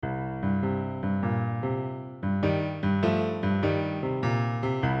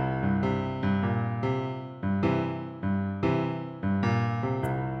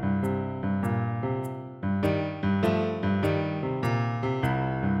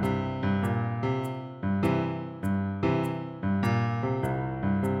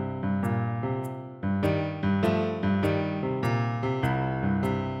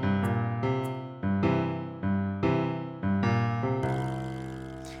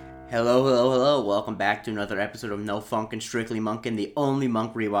Hello, hello, hello. Welcome back to another episode of No Funkin' Strictly Munkin', the only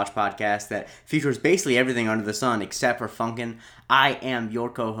Monk rewatch podcast that features basically everything under the sun except for Funkin'. I am your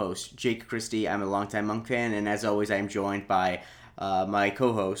co-host, Jake Christie. I'm a longtime Monk fan, and as always, I am joined by my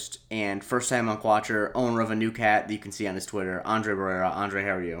co-host and first-time Monk watcher, owner of a new cat that you can see on his Twitter, Andre Barrera. Andre,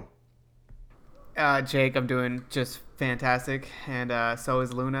 how are you? Jake, I'm doing just fantastic, and so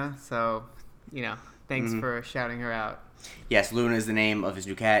is Luna, so, thanks for shouting her out. Yes, Luna is the name of his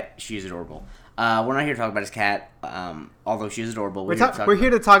new cat. She is adorable. We're not here to talk about his cat, although she is adorable. We're here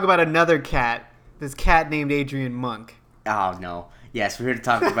to talk about another cat, this cat named Adrian Monk. Oh, no. Yes, we're here to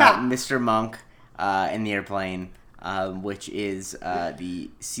talk about Mr. Monk in the Airplane, which is the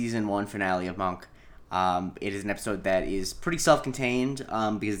Season 1 finale of Monk. It is an episode that is pretty self-contained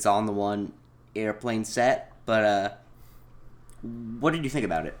because it's all in the one airplane set, but what did you think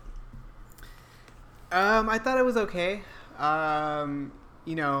about it? I thought it was okay. I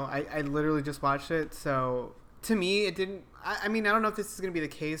literally just watched it, so to me, it didn't... I mean, I don't know if this is going to be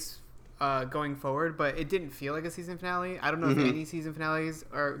the case going forward, but it didn't feel like a season finale. I don't know if any season finales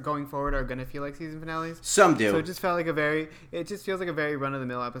are going forward are going to feel like season finales. Some do. So it just feels like a very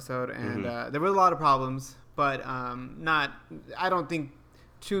run-of-the-mill episode, and there were a lot of problems, but I don't think,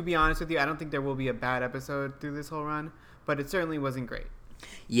 to be honest with you, I don't think there will be a bad episode through this whole run, but it certainly wasn't great.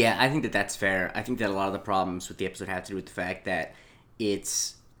 Yeah, I think that's fair. I think that a lot of the problems with the episode have to do with the fact that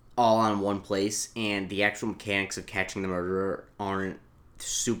it's all on one place, and the actual mechanics of catching the murderer aren't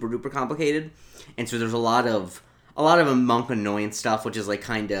super duper complicated. And so there's a lot of Monk annoyance stuff, which is like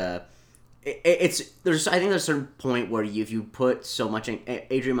kind of I think there's a certain point where if you put so much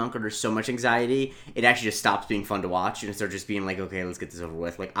Adrian Monk under so much anxiety, it actually just stops being fun to watch, and it starts just being like, okay, let's get this over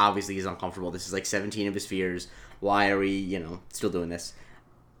with. Like, obviously he's uncomfortable. This is like 17 of his fears. Why are we, still doing this?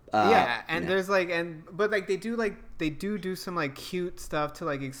 There's they do some like cute stuff to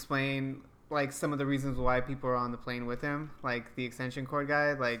like explain like some of the reasons why people are on the plane with him, like the extension cord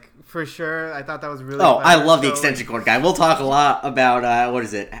guy. Like, for sure, I thought that was really clever. I love the extension cord guy. We'll talk a lot about what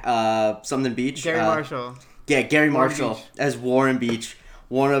is it? Something Beach. Gary Marshall. Yeah, Gary Marshall as Warren Beach.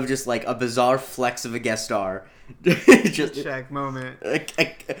 One of just like a bizarre flex of a guest star. Just check moment.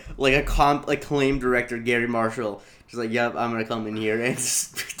 Like claimed director Gary Marshall. She's like, yep, I'm gonna come in here and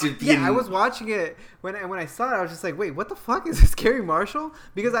I was watching it when I saw it. I was just like, wait, what the fuck is this, Gary Marshall?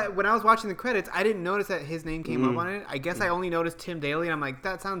 Because when I was watching the credits, I didn't notice that his name came up on it. I guess I only noticed Tim Daly, and I'm like,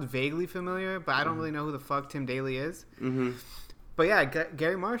 that sounds vaguely familiar, but I don't really know who the fuck Tim Daly is. But yeah,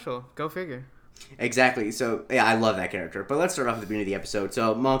 Gary Marshall, go figure. Exactly. So, yeah, I love that character. But let's start off at the beginning of the episode.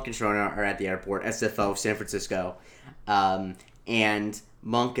 So, Monk and Sharona are at the airport, SFO, San Francisco. And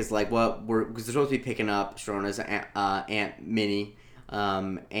Monk is like, because they're supposed to be picking up Sharona's Aunt Minnie,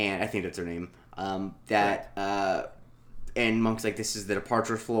 and I think that's her name. And Monk's like, this is the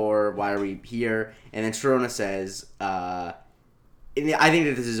departure floor. Why are we here? And then Sharona says, I think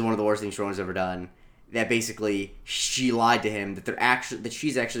that this is one of the worst things Sharona's ever done. That basically she lied to him that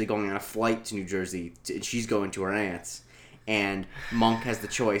she's actually going on a flight to New Jersey. She's going to her aunt's, and Monk has the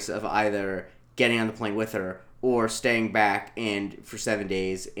choice of either getting on the plane with her or staying back and for 7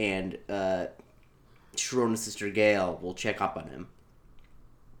 days, and Sharona's sister Gail will check up on him.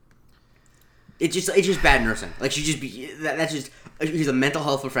 It's just bad nursing. Like she's a mental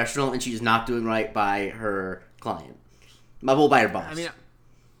health professional, and she's not doing right by her client. By her boss. I mean,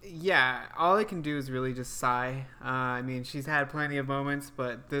 yeah, all I can do is really just sigh. I mean, she's had plenty of moments,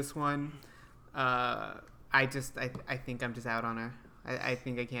 but this one, I think I'm just out on her. I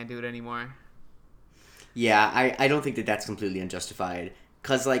think I can't do it anymore. Yeah, I don't think that that's completely unjustified.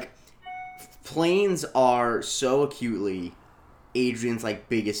 Because, like, planes are so acutely Adrian's, like,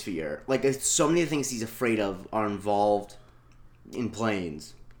 biggest fear. Like, there's so many things he's afraid of are involved in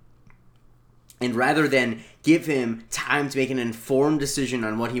planes. And rather than give him time to make an informed decision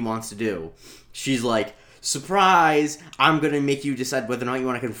on what he wants to do, she's like, surprise, I'm going to make you decide whether or not you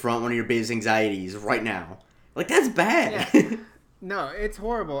want to confront one of your biggest anxieties right now. Like, that's bad. Yeah. No, it's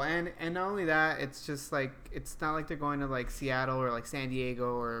horrible. And not only that, it's just like, it's not like they're going to like Seattle or like San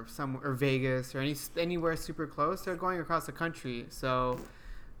Diego or Vegas or anywhere super close. They're going across the country. So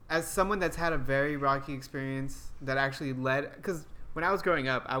as someone that's had a very rocky experience that actually led, because when I was growing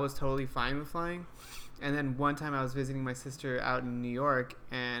up, I was totally fine with flying. And then one time I was visiting my sister out in New York,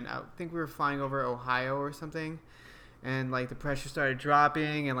 and I think we were flying over Ohio or something. And like the pressure started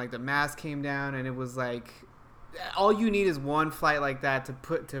dropping, and like the mask came down, and it was like, all you need is one flight like that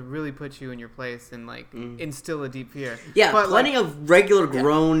to really put you in your place and like instill a deep fear. Yeah, but plenty of regular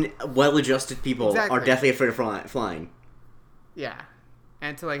grown, well-adjusted people are definitely afraid of flying. Yeah.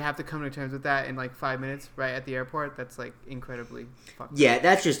 And to like have to come to terms with that in like 5 minutes right at the airport, that's like incredibly fucked Yeah, up.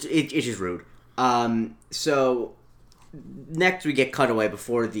 that's just it's just rude. So next we get cut away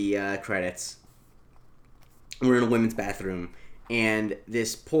before the credits. We're in a women's bathroom, and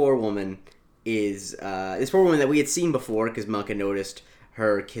this poor woman that we had seen before because Monk had noticed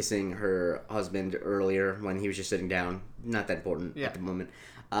her kissing her husband earlier when he was just sitting down. Not that important at the moment.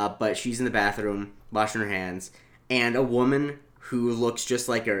 But she's in the bathroom washing her hands, and a woman who looks just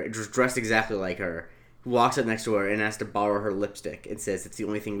like her, dressed exactly like her, walks up next to her and asks to borrow her lipstick and says it's the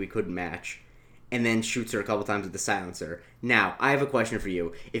only thing we couldn't match, and then shoots her a couple times with the silencer. Now, I have a question for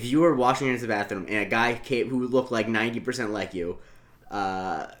you. If you were washing hands in the bathroom and a guy came who looked like 90% like you,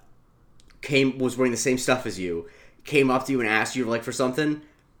 was wearing the same stuff as you, came up to you and asked you like for something,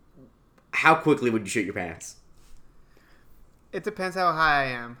 how quickly would you shit your pants? It depends how high I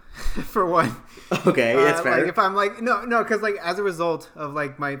am, for one. Okay, that's fair. Like if I'm like no, because like as a result of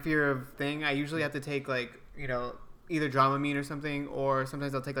like my fear of thing, I usually have to take like either Dramamine or something, or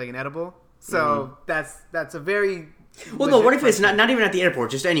sometimes I'll take like an edible. So that's a very well. No, what if it's not even at the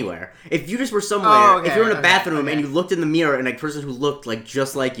airport, just anywhere? If you just were somewhere, if you're in a bathroom and you looked in the mirror and a person who looked like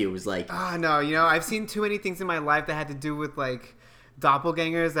just like you was like, no, I've seen too many things in my life that had to do with like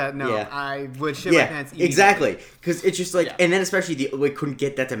doppelgangers that I would shit my pants easily. Exactly, because it's just like, and then especially we couldn't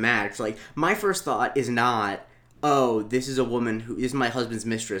get that to match. Like my first thought is not, oh, this is a woman who is my husband's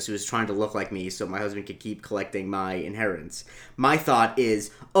mistress who is trying to look like me so my husband could keep collecting my inheritance. My thought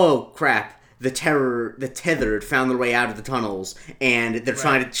is, oh crap, the tethered found their way out of the tunnels and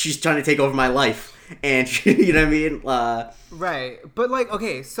they're she's trying to take over my life, and you know what I mean? Right, but like,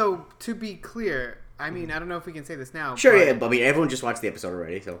 okay, so to be clear, I mean, I don't know if we can say this now. Sure, but I mean, everyone just watched the episode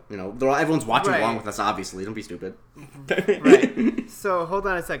already, so, everyone's watching along with us, obviously. Don't be stupid. Right. So, hold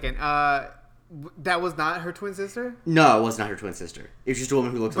on a second. That was not her twin sister? No, it was not her twin sister. It was just a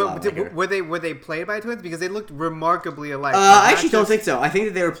woman who looks a lot like her. Were they played by twins? Because they looked remarkably alike. I actually don't think so. I think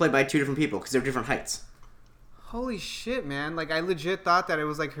that they were played by two different people, because they're different heights. Holy shit, man. Like, I legit thought that it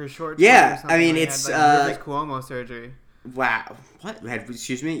was, like, her short Yeah, or something. I mean, like, it's... had, like, Rivers Cuomo surgery. Wow. What?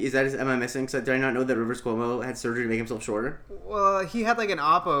 Excuse me? Am I missing? So, did I not know that Rivers Cuomo had surgery to make himself shorter? Well, he had, like, the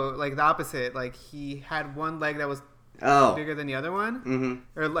opposite. Like, he had one leg that was bigger than the other one.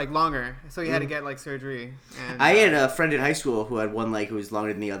 Or, like, longer. So, he had to get, like, surgery. And, I had a friend in high school who had one leg who was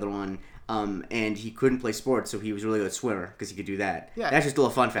longer than the other one. And he couldn't play sports, so he was a really good swimmer because he could do that. Yeah. That's just a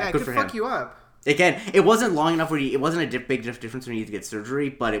little fun fact. Good for him. Fuck you up. Again, it wasn't long enough where it wasn't a big difference when he had to get surgery,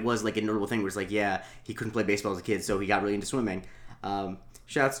 but it was like a notable thing where it's like, yeah, he couldn't play baseball as a kid, so he got really into swimming.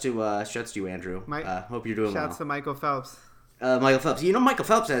 Shouts to you, Andrew. Hope you're doing well. Shouts to Michael Phelps. Michael Phelps. Michael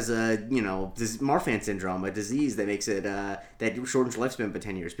Phelps has this Marfan syndrome, a disease that makes it that shortens lifespan by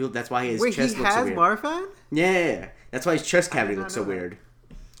 10 years. That's why his chest looks so weird. Wait, he has Marfan? Yeah, that's why his chest cavity looks so weird.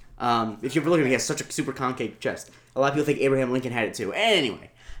 If you ever look at him, he has such a super concave chest. A lot of people think Abraham Lincoln had it too. Anyway.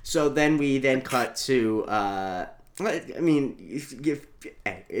 So then we cut to, I mean,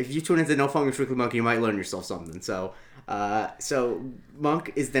 if you tune into No Phone with Strictly Monk, you might learn yourself something. So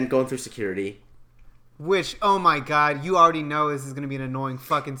Monk is then going through security. Which, oh my god, you already know this is going to be an annoying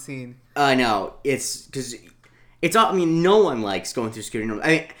fucking scene. I know. It's, because I mean, no one likes going through security. I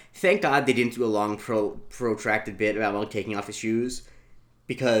mean, thank God they didn't do a long, protracted bit about Monk taking off his shoes,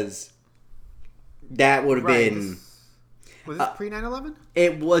 because that would have been... Was this pre 9/11?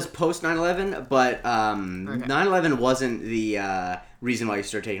 It was post 9/11, but 9/11 wasn't the reason why you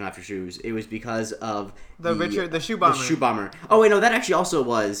started taking off your shoes. It was because of the shoe bomber. The shoe bomber. Oh wait, no, that actually also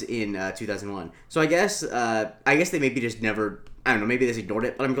was in 2001. So I guess they maybe just never. I don't know. Maybe they just ignored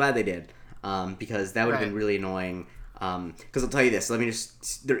it, but I'm glad they did, because that would have been really annoying. Because I'll tell you this.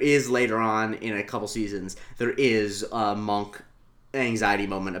 There is later on in a couple seasons, there is Monk anxiety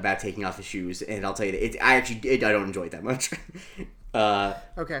moment about taking off his shoes, and I'll tell you that I don't enjoy it that much.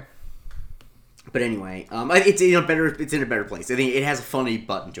 Okay. But anyway, it's in a better place. I think it has a funny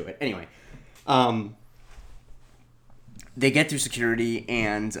button to it. Anyway, they get through security,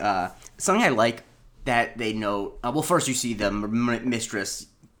 and something I like that they note. Well, first you see the mistress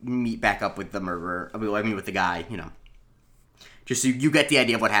meet back up with the murderer. I mean, with the guy. Just so you get the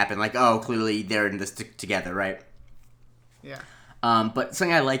idea of what happened. Like, oh, clearly they're in this together, right? Yeah. But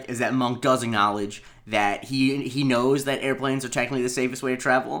something I like is that Monk does acknowledge that he knows that airplanes are technically the safest way to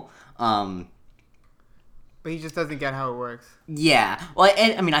travel. But he just doesn't get how it works. Yeah. Well,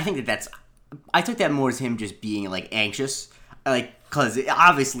 I mean, I think that's... I took that more as him just being, like, anxious. Like, because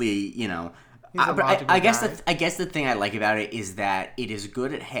obviously, I guess the thing I like about it is that it is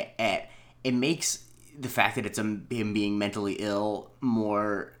good at it makes the fact that it's him being mentally ill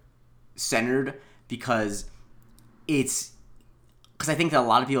more centered, because it's... because I think that a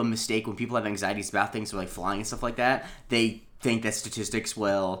lot of people mistake when people have anxieties about things like flying and stuff like that. They think that statistics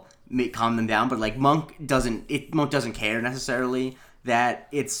will calm them down, but like Monk doesn't care necessarily that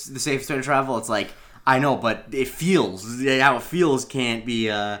it's the safest way to travel. It's like, I know, but how it feels can't be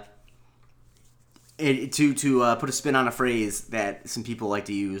to put a spin on a phrase that some people like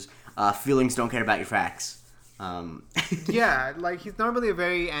to use. Feelings don't care about your facts. Yeah, like he's normally a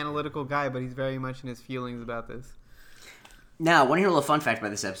very analytical guy, but he's very much in his feelings about this. Now, I want to hear a little fun fact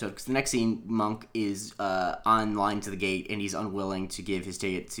about this episode, because the next scene, Monk is on line to the gate, and he's unwilling to give his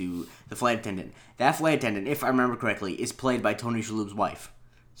ticket to the flight attendant. That flight attendant, if I remember correctly, is played by Tony Shalhoub's wife.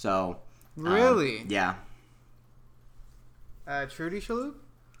 So, really? Yeah. Trudy Shalhoub?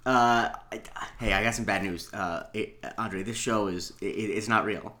 Hey, I got some bad news. Andre, this show it's not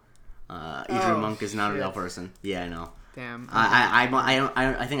real. Adrian Monk is not a real person. Yeah, I know. Damn.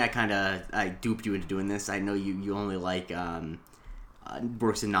 I think I duped you into doing this. I know you only like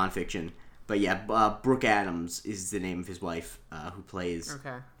works in nonfiction, but yeah, Brooke Adams is the name of his wife, who plays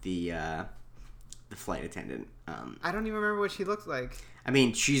the flight attendant. I don't even remember what she looks like. I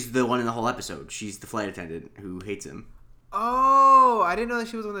mean, she's the one in the whole episode. She's the flight attendant who hates him. Oh, I didn't know that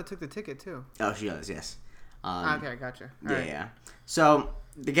she was the one that took the ticket too. Oh, she does. Yes. Okay, gotcha. Yeah. So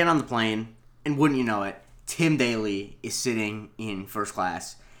they get on the plane, and wouldn't you know it, Tim Daly is sitting in first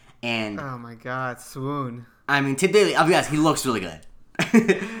class, and oh my god, swoon! I mean, Tim Daly. I'll be honest, he looks really good.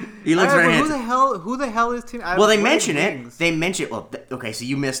 He looks very handsome. Who the hell is Tim? Well, they mention it. They mention. Well, okay, so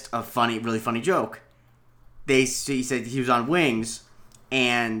you missed a really funny joke. He said he was on Wings,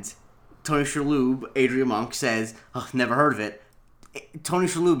 and Tony Shalhoub, Adrian Monk, says, "Oh, never heard of it." Tony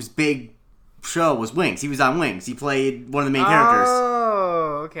Shalhoub's big show was Wings. He was on Wings. He played one of the main characters.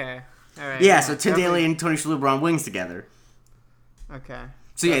 Oh, okay. All right. Yeah, so Tim Daly and Tony Shalhoub were on Wings together. Okay.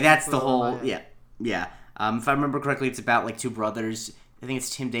 So yeah, that's the whole. Yeah. If I remember correctly, it's about like two brothers. I think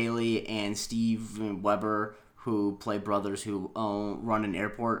it's Tim Daly and Steve Weber, who play brothers who run an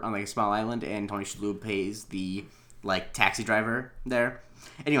airport on like a small island, and Tony Shalhoub pays the like taxi driver there.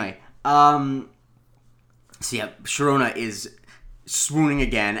 Anyway, so yeah, Sharona is swooning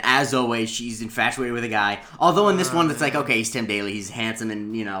again. As always, she's infatuated with a guy. Although in this one, it's like, okay, he's Tim Daly, he's handsome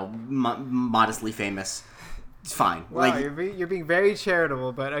and modestly famous. It's fine. Wow, like, you're being very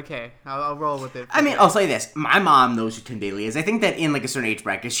charitable, but okay, I'll roll with it. I mean, I'll say this: my mom knows who Tim Daly is. I think that in like a certain age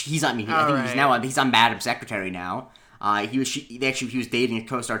bracket, he's on. He's on Madam Secretary now. He was dating a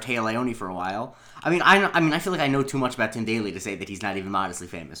co-star Taya Leone for a while. I feel like I know too much about Tim Daly to say that he's not even modestly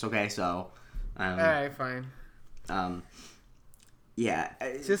famous. Okay, so. All right, fine. Yeah.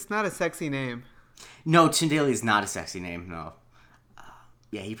 It's just not a sexy name. No, Tim Daly is not a sexy name. No.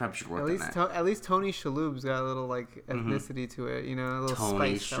 Yeah, he probably should work on that. At least Tony Shalhoub's got a little like ethnicity to it, a little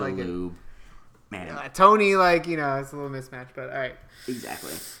Tony spice. Shalhoub, man. Tony, it's a little mismatch, but all right.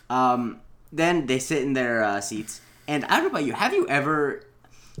 Exactly. Then they sit in their seats, and I don't know about you. Have you ever?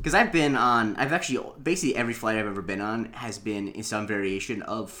 Because I've actually basically every flight I've ever been on has been in some variation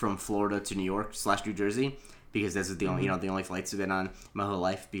of from Florida to New York / New Jersey, because this is the only the only flights I've been on my whole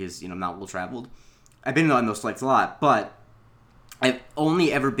life, because I'm not well traveled. I've been on those flights a lot, but I've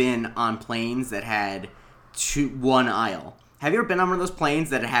only ever been on planes that had one aisle. Have you ever been on one of those planes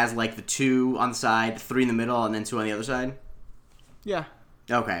that it has like the 2 on the side, 3 in the middle, and then 2 on the other side? Yeah.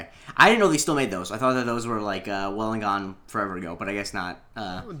 Okay. I didn't know they still made those. I thought that those were like well and gone forever ago, but I guess not.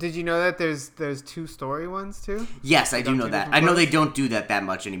 Did you know that there's 2-story ones too? Yes, I do know that. I know they don't do that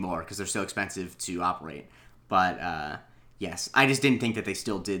much anymore because they're so expensive to operate. But yes, I just didn't think that they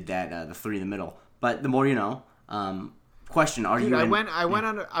still did that the 3 in the middle. But the more you know. Question: Are you? I went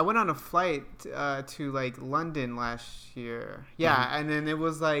on a flight to like London last year. Yeah, and then it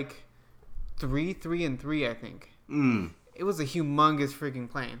was like 3, 3, and 3. I think. It was a humongous freaking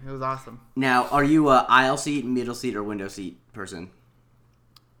plane. It was awesome. Now, are you a aisle seat, middle seat, or window seat person?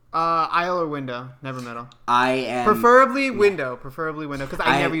 Aisle or window, never middle. I am preferably window, because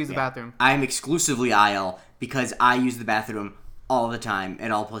I never use the bathroom. I am exclusively aisle because I use the bathroom all the time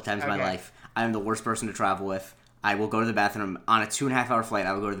at all times of my life. I am the worst person to travel with. I will go to the bathroom on a 2.5-hour flight.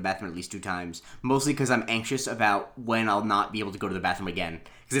 I will go to the bathroom at least 2 times, mostly because I'm anxious about when I'll not be able to go to the bathroom again.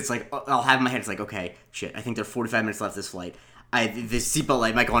 Because it's like I'll have in my head, it's like, okay, shit, I think there are 45 minutes left this flight. This seatbelt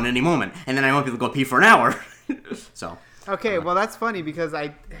light might go on any moment, and then I won't be able to go pee for an hour. So. Okay, well that's funny because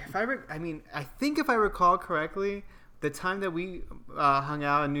I think if I recall correctly, the time that we hung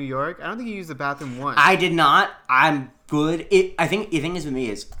out in New York, I don't think you used the bathroom once. I did not. I'm good. I think the thing is with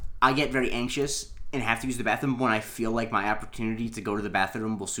me is I get very anxious and have to use the bathroom when I feel like my opportunity to go to the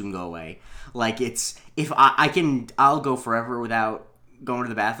bathroom will soon go away. Like I'll go forever without going to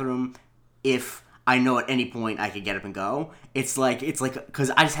the bathroom if I know at any point I could get up and go. It's like because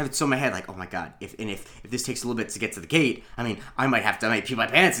I just have it so in my head, like, oh my god, if this takes a little bit to get to the gate, I mean, I might pee my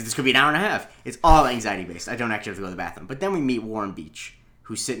pants. This could be an hour and a half. It's all anxiety based. I don't actually have to go to the bathroom. But then we meet Warren Beach,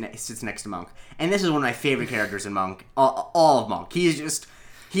 who sits next to Monk, and this is one of my favorite characters in Monk. All of Monk.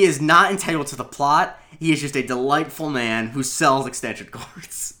 He is not entitled to the plot. He is just a delightful man who sells extension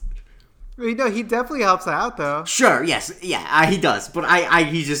cords. He definitely helps out, though. Sure, yes, yeah, he does. But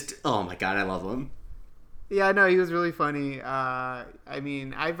he just, oh my god, I love him. Yeah, no, he was really funny. I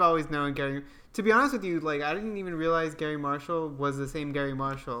mean, I've always known Gary. To be honest with you, like, I didn't even realize Gary Marshall was the same Gary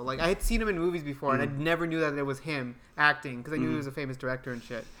Marshall. Like, I had seen him in movies before, and I never knew that it was him acting, because I knew he was a famous director and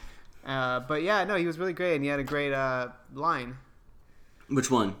shit. But yeah, no, he was really great, and he had a great line.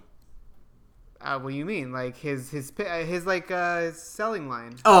 Which one? What do you mean? Like his selling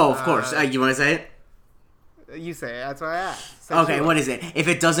line. Oh, of course. You want to say it? You say it. That's what I asked. Okay, what is it? If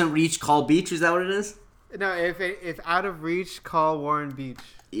it doesn't reach, call Beach. Is that what it is? No, if out of reach, call Warren Beach.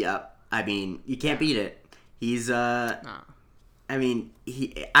 Yep. I mean, you can't beat it. He's No. I mean,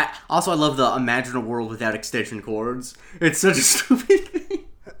 I love the imagine a world without extension cords. It's such a stupid thing.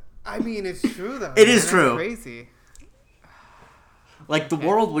 I mean, it's true though. It is true. It's crazy. Like, the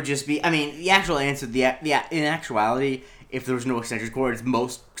world would just be... I mean, the actual answer... in actuality, if there was no extension cords,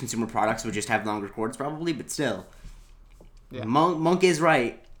 most consumer products would just have longer cords, probably, but still. Yeah. Monk is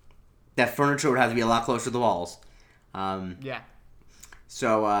right. That furniture would have to be a lot closer to the walls. Yeah.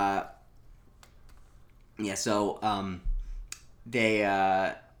 So,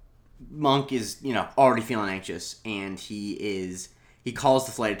 Monk is, already feeling anxious, and he calls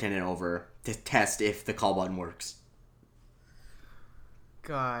the flight attendant over to test if the call button works.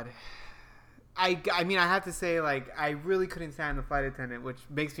 God. I mean, I have to say, like, I really couldn't stand the flight attendant, which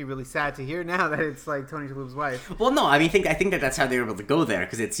makes me really sad to hear now that it's, like, Tony Shalhoub's wife. Well, no, I mean, I think that's how they were able to go there,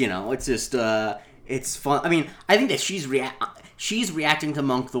 because it's, it's just, it's fun. I mean, I think that she's reacting to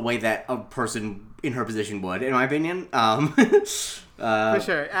Monk the way that a person in her position would, in my opinion. For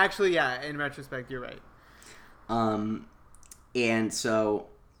sure. Actually, yeah, in retrospect, you're right. And so,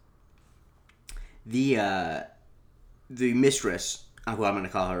 the mistress... who I'm going to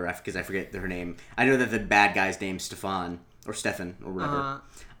call her because I forget her name. I know that the bad guy's name's Stefan or whatever.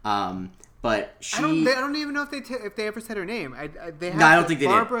 But she... I don't even know if they ever said her name. I don't think they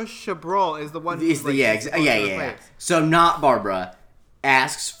Barbara did. Chabrol is the one who's yeah. So not Barbara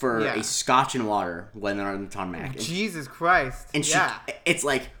asks for a scotch and water when they're on the tarmac. Jesus Christ. And it's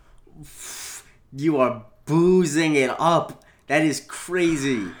like, you are boozing it up. That is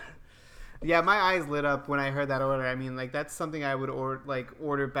crazy. Yeah, my eyes lit up when I heard that order. I mean, like, that's something I would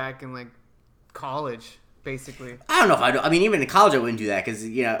order back in, like, college, basically. I don't know if I do. I mean, even in college I wouldn't do that because,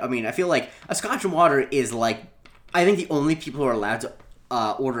 I mean, I feel like a scotch and water is, like, I think the only people who are allowed to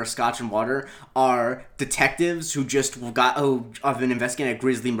order a scotch and water are detectives who have been investigating a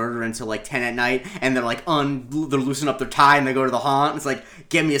grisly murder until, like, 10 at night, and they're, like, they're loosening up their tie and they go to the haunt. It's like,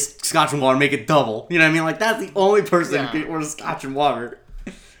 get me a scotch and water, make it double. You know what I mean? Like, that's the only person who can order scotch and water.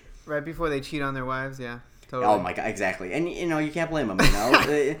 Right before they cheat on their wives, yeah, totally. Oh my god, exactly. And you can't blame them.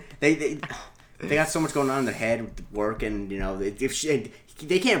 They got so much going on in their head with work, and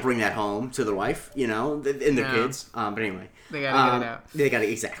they can't bring that home to their wife, and their kids. But anyway, they gotta get it out. They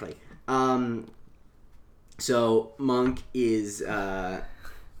gotta exactly. So Monk is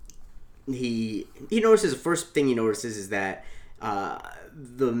he notices the first thing he notices is that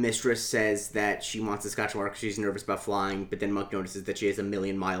the mistress says that she wants a scotch and water because she's nervous about flying, but then Monk notices that she has a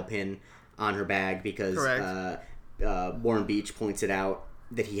 1,000,000-mile pin on her bag because Warren Beach points it out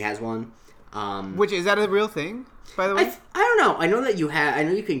that he has one. Which, is that a real thing, by the way? I don't know. I know that you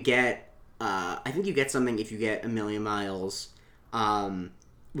can get, I think you get something if you get 1,000,000 miles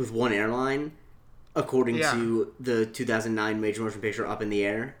with one airline, according to the 2009 major motion picture Up in the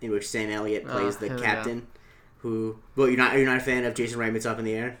Air, in which Sam Elliott plays the captain. You're not a fan of Jason Reitman's Up in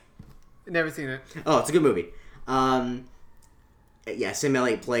the Air? Never seen it. Oh, it's a good movie. Sam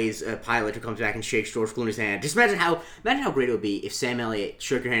Elliott plays a pilot who comes back and shakes George Clooney's hand. Just imagine how great it would be if Sam Elliott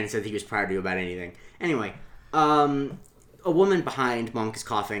shook your hand and said that he was proud of you about anything. Anyway, a woman behind Monk is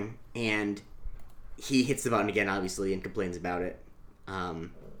coughing, and he hits the button again, obviously, and complains about it.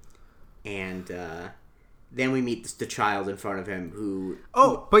 Then we meet the child in front of him who...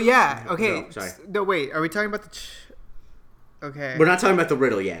 Oh, but yeah, okay. No, sorry. No, wait, are we talking about the... Okay. We're not talking about the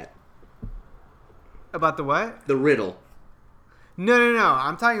riddle yet. About the what? The riddle. No.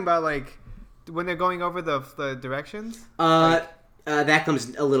 I'm talking about, like, when they're going over the directions? That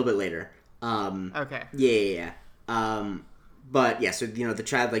comes a little bit later. Okay. Yeah. But, yeah, so, the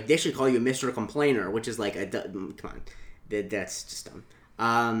child, like, they should call you Mr. Complainer, which is, like, come on. That's just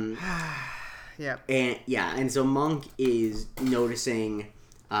dumb. Yeah. And so Monk is noticing.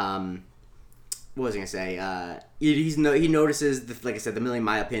 What was I gonna say? He notices like I said, the Million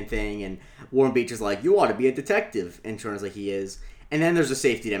Mile Pin thing, and Warren Beach is like, "You ought to be a detective," and turns like he is. And then there's a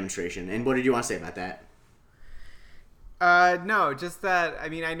safety demonstration. And what did you want to say about that? No, just that. I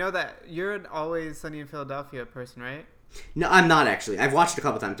mean, I know that you're an Always Sunny in Philadelphia person, right? No, I'm not actually. I've watched it a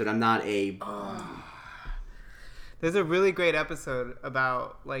couple times, but I'm not a. There's a really great episode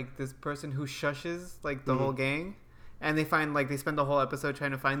about like this person who shushes like the whole gang, and they spend the whole episode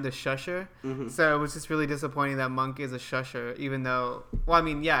trying to find the shusher. Mm-hmm. So it was just really disappointing that Monk is a shusher, even though. Well, I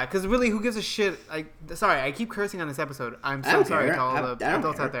mean, yeah, because really, who gives a shit? Sorry, I keep cursing on this episode. I'm so sorry to all the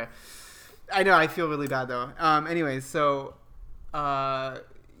adults out there. I know, I feel really bad though. Anyways, so.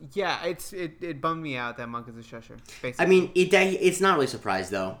 Yeah, it bummed me out that Monk is a shusher. Basically. I mean, it's not really a surprise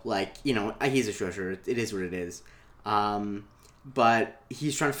though. Like, he's a shusher. It is what it is. But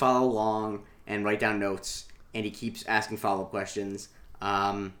he's trying to follow along and write down notes, and he keeps asking follow-up questions.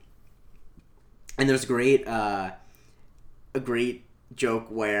 And there's a great joke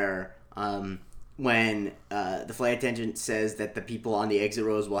where when the flight attendant says that the people on the exit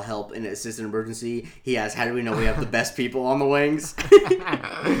rows will help in assist an emergency, he asks, "How do we know we have the best people on the wings?"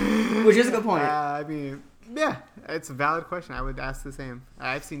 Which is a good point. I mean, yeah, it's a valid question. I would ask the same.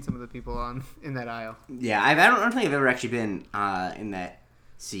 I've seen some of the people in that aisle. Yeah, I don't think I've ever actually been in that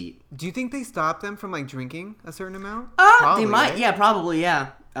seat. Do you think they stop them from like drinking a certain amount? They might. Right? Yeah, probably. Yeah.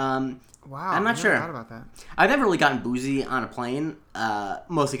 Wow, I'm not sure. Thought about that. I've never really gotten boozy on a plane,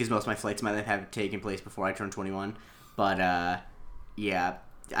 mostly because most of my flights in my life have taken place before I turned 21. But yeah,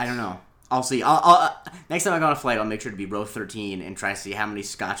 I don't know. I'll see. I'll next time I go on a flight, I'll make sure to be row 13 and try to see how many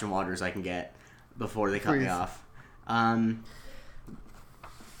scotch and waters I can get before they cut me off. And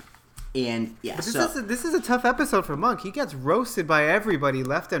yeah, but this is a tough episode for Monk. He gets roasted by everybody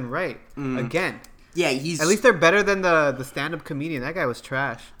left and right again. Yeah, at least they're better than the stand-up comedian. That guy was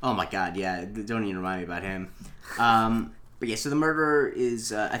trash. Oh my god, yeah. Don't even remind me about him. But yeah, so the murderer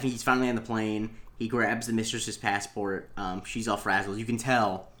is. I think he's finally on the plane. He grabs the mistress's passport. She's all frazzled. You can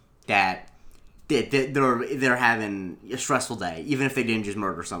tell that they're having a stressful day, even if they didn't just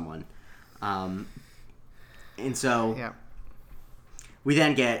murder someone. And so we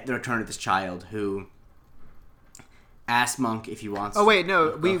then get the return of this child who asks Monk if he wants. Oh wait,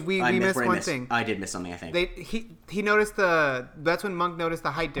 no, we missed one thing. I did miss something. I think he noticed that's when Monk noticed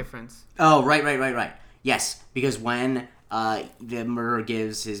the height difference. Oh right. Yes, because when the murderer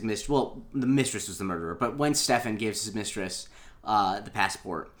gives his mistress, well, the mistress was the murderer, but when Stefan gives his mistress the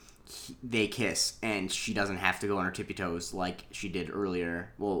passport, they kiss, and she doesn't have to go on her tippy toes like she did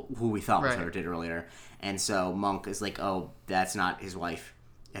earlier. Well, who we thought was her did earlier, and so Monk is like, "Oh, that's not his wife.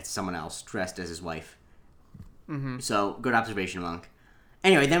 That's someone else dressed as his wife." Mm-hmm. So, good observation, Monk.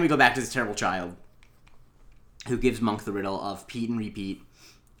 Anyway, then we go back to this terrible child who gives Monk the riddle of Pete and Repeat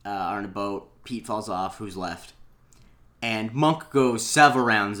are on a boat. Pete falls off. Who's left? And Monk goes several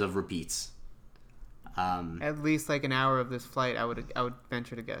rounds of repeats. At least like an hour of this flight, I would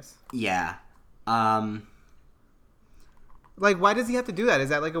venture to guess. Yeah. Like, why does he have to do that? Is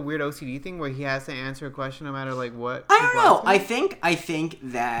that like a weird OCD thing where he has to answer a question no matter like what? I don't know. I think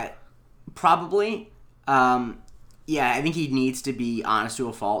that probably. Yeah, I think he needs to be honest to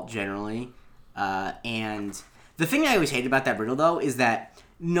a fault generally. And the thing I always hated about that riddle, though, is that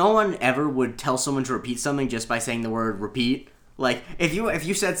no one ever would tell someone to repeat something just by saying the word repeat. Like, if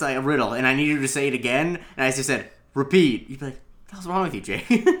you said like, a riddle and I needed you to say it again, and I just said repeat, you'd be like, what the hell's wrong with you, Jay?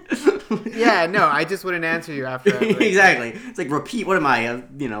 Yeah, no, I just wouldn't answer you after that. Like, exactly. It's like, repeat, what am I,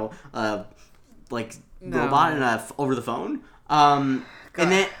 robot and over the phone? God.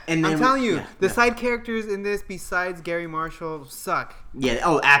 And then I'm telling you, side characters in this, besides Gary Marshall, suck. Yeah.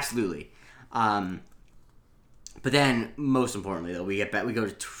 Oh, absolutely. But then, most importantly, though, we go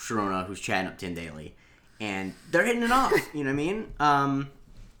to Sharona, who's chatting up Tim Daly, and they're hitting it off. You know what I mean?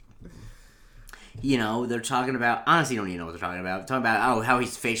 They're talking about. Honestly, you don't even know what they're talking about. Talking about how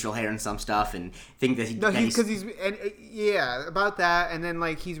he's facial hair and some stuff, and think that about that, and then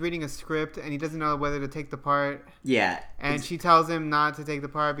like he's reading a script and he doesn't know whether to take the part. Yeah, and she tells him not to take the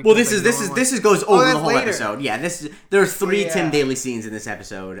part. Because, well, this goes over the whole episode. Yeah, there are 3 Tim Daly scenes in this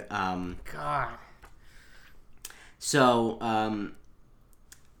episode. God. So,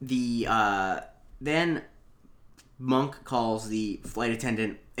 then Monk calls the flight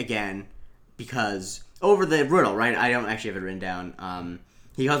attendant again. Because over the riddle, right? I don't actually have it written down.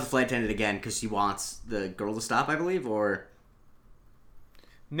 He calls the flight attendant again because he wants the girl to stop, I believe, or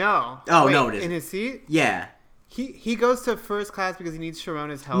no. Oh, wait, no, it isn't. In his seat? Yeah. He goes to first class because he needs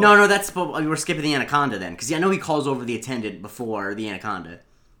Sharona's help. No, we're skipping the Anaconda then, because I know he calls over the attendant before the Anaconda.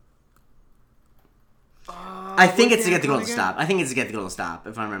 I think it's what's to get the girl to again? stop. I think it's to get the girl to stop,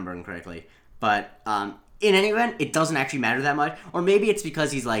 if I'm remembering correctly. But in any event, it doesn't actually matter that much. Or maybe it's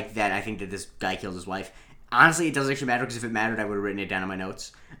because he's like that. I think that this guy killed his wife. Honestly, it doesn't actually matter because if it mattered, I would have written it down in my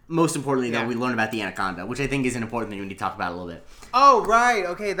notes. Most importantly, though, we learn about the anaconda, which I think is an important thing we need to talk about a little bit. Oh, right.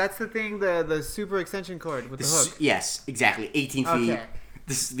 Okay, that's the thing. The super extension cord with the hook. Yes, exactly. 18 feet. Okay.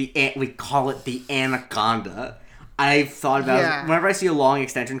 This is we call it the anaconda. I've thought about whenever I see a long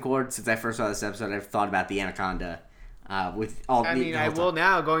extension cord since I first saw this episode. I've thought about the anaconda. With all. I will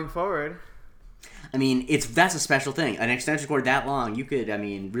now going forward. I mean, that's a special thing. An extension cord that long, you could. I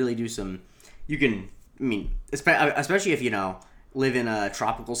mean, really do some. You can. I mean, especially if live in a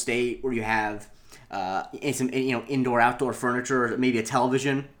tropical state where you have some indoor outdoor furniture, or maybe a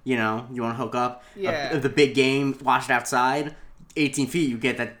television. You want to hook up. Yeah. The big game, watch it outside. 18 feet, you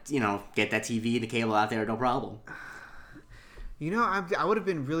get that. Get that TV and the cable out there, no problem. I would have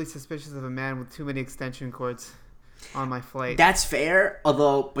been really suspicious of a man with too many extension cords on my flight. That's fair,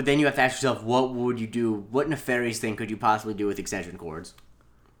 but then you have to ask yourself, what would you do? What nefarious thing could you possibly do with extension cords?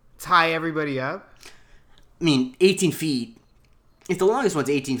 Tie everybody up? I mean, 18 feet. If the longest one's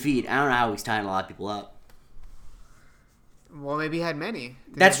 18 feet, I don't know how he's tying a lot of people up. Well, maybe he had many.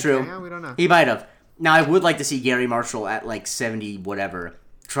 That's true. We don't know. He might have. Now, I would like to see Gary Marshall at like 70 whatever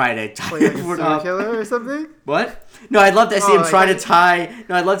try to tie everyone up. Killer or something? What? No, I'd love to see him try to tie...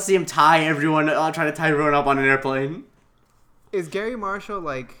 No, I'd love to see him tie everyone... try to tie everyone up on an airplane. Is Gary Marshall,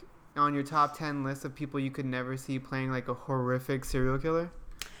 like, on your top 10 list of people you could never see playing, like, a horrific serial killer?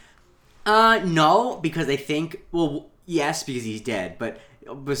 No, because I think... Well, yes, because he's dead, but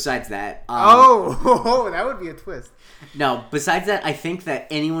besides that... that would be a twist. No, besides that, I think that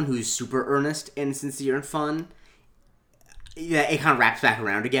anyone who's super earnest and sincere and fun... Yeah, it kind of wraps back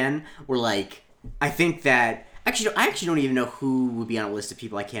around again. Where, like, I think that... I actually don't even know who would be on a list of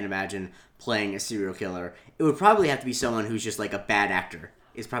people I can't imagine playing a serial killer. It would probably have to be someone who's just, like, a bad actor.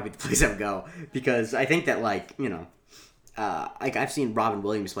 Is probably the place I would go. Because I think that, like, I've seen Robin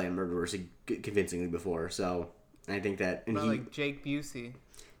Williams play a murderer convincingly before. So, I think that... like Jake Busey.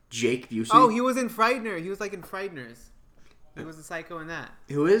 Jake Busey? Oh, he was in Frightener. He was, like, in Frighteners. He was a psycho in that.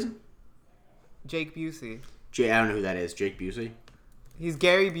 Who is? Jake Busey. I don't know who that is. Jake Busey? He's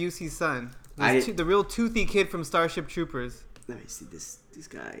Gary Busey's son. The real toothy kid from Starship Troopers. Let me see this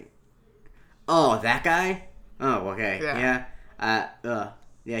guy. Oh, that guy? Oh, okay. Yeah.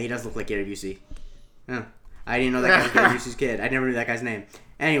 Yeah, he does look like Gary Busey. Huh. I didn't know that guy was Gary Busey's kid. I never knew that guy's name.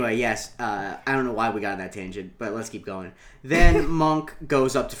 Anyway, yes. I don't know why we got on that tangent, but let's keep going. Then Monk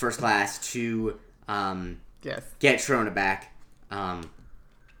goes up to first class to get Sharona back.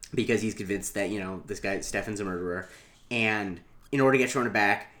 Because he's convinced that, this guy, Stefan's a murderer. And in order to get Sharona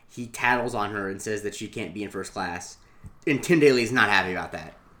back, he tattles on her and says that she can't be in first class. And Tim Daly is not happy about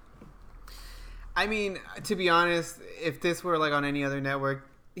that. I mean, to be honest, if this were like on any other network,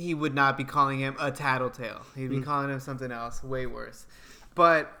 he would not be calling him a tattletale. He'd be calling him something else, way worse.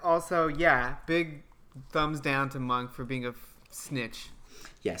 But also, yeah, big thumbs down to Monk for being a snitch.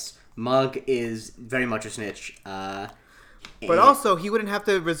 Yes, Mug is very much a snitch. But also, he wouldn't have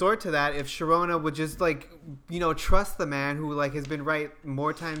to resort to that if Sharona would just, trust the man who, has been right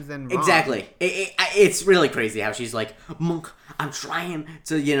more times than wrong. Exactly. It's really crazy how she's like, Monk, I'm trying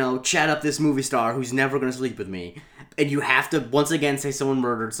to, chat up this movie star who's never going to sleep with me. And you have to, once again, say someone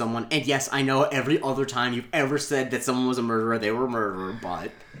murdered someone. And yes, I know every other time you've ever said that someone was a murderer, they were a murderer,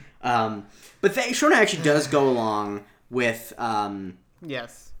 but... Sharona actually does go along with...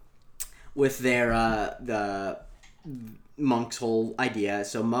 yes. With their, Monk's whole idea.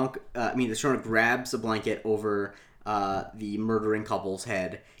 So Sharona grabs a blanket over the murdering couple's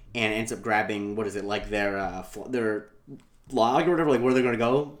head and ends up grabbing, what is it, like their log or whatever, like where they're going to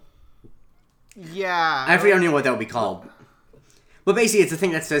go? Yeah. I don't know what that would be called. But basically, it's the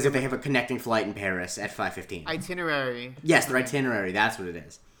thing that says if they have a connecting flight in Paris at 5:15. Itinerary. Yes, their itinerary. That's what it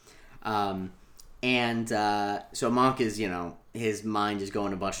is. So Monk is, his mind is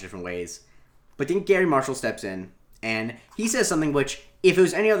going a bunch of different ways. But then Gary Marshall steps in, and he says something which, if it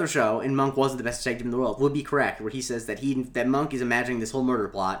was any other show and Monk wasn't the best detective in the world, would be correct, where he says that Monk is imagining this whole murder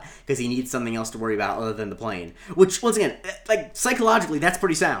plot because he needs something else to worry about other than the plane. Which, once again, psychologically, that's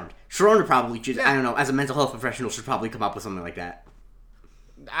pretty sound. Sharona probably should, I don't know, as a mental health professional, should probably come up with something like that.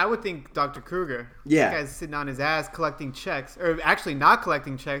 I would think Dr. Kruger. Yeah. That guy's sitting on his ass collecting checks. Or actually not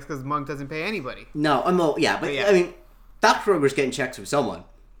collecting checks because Monk doesn't pay anybody. No, I mean, Dr. Kruger's getting checks from someone.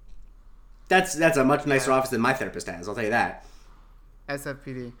 That's a much nicer office than my therapist has, I'll tell you that.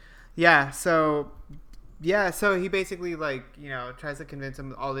 SFPD. Yeah, so he basically, tries to convince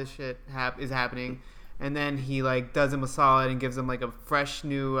him all this shit is happening. And then he, does him a solid and gives him, a fresh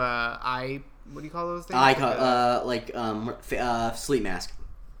new eye what do you call those things? I call sleep mask.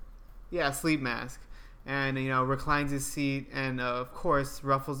 Yeah, sleep mask. And, reclines his seat and, of course,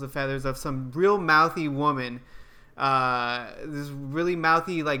 ruffles the feathers of some real mouthy woman. This really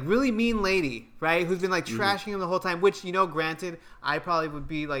mouthy, like, really mean lady, right? Who's been, like, trashing him the whole time. Which, granted, I probably would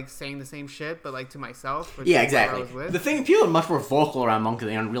be, like, saying the same shit, but, like, to myself. Yeah, exactly. The thing, people are much more vocal around Monk than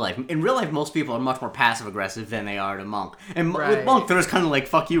they are in real life. In real life, most people are much more passive-aggressive than they are to Monk. And with Monk, they're just kind of like,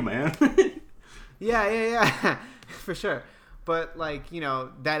 fuck you, man. Yeah. For sure. But, like,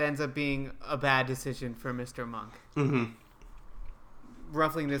 that ends up being a bad decision for Mr. Monk. Mm-hmm.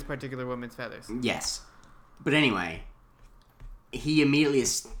 Ruffling this particular woman's feathers. Yes. But anyway, he immediately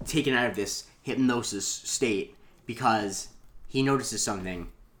is taken out of this hypnosis state because he notices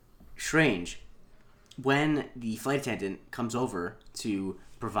something strange. When the flight attendant comes over to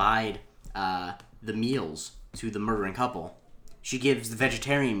provide the meals to the murdering couple, she gives the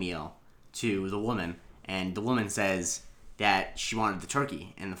vegetarian meal to the woman, and the woman says that she wanted the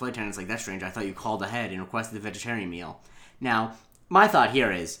turkey. And the flight attendant's like, that's strange. I thought you called ahead and requested the vegetarian meal. Now, my thought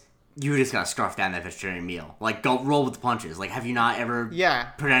here is, you just gotta scarf down that vegetarian meal. Like, go roll with the punches. Like, have you not ever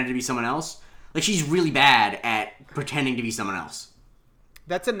pretended to be someone else? Like, she's really bad at pretending to be someone else.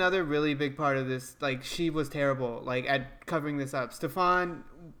 That's another really big part of this. Like, she was terrible, like, at covering this up. Stefan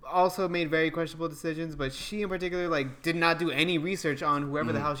also made very questionable decisions, but she in particular, like, did not do any research on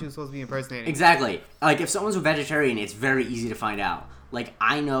whoever the hell she was supposed to be impersonating. Exactly. Like, if someone's a vegetarian, it's very easy to find out. Like,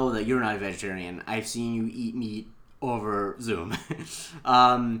 I know that you're not a vegetarian. I've seen you eat meat over Zoom.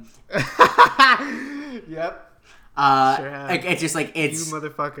 Yep. Sure have. It's just like, it's... You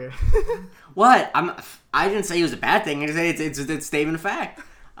motherfucker. What? I didn't say it was a bad thing. I just said it's a statement of fact.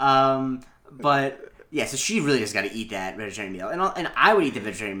 But yeah, so she really just got to eat that vegetarian meal, and I would eat the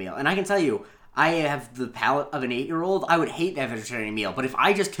vegetarian meal. And I can tell you, I have the palate of an 8-year-old. I would hate that vegetarian meal. But if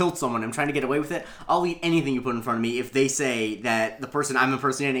I just killed someone and I'm trying to get away with it, I'll eat anything you put in front of me if they say that the person I'm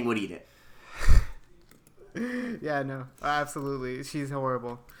impersonating would eat it. Yeah, no, absolutely. She's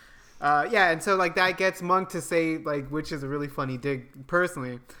horrible. And so, like, that gets Monk to say, like, which is a really funny dig,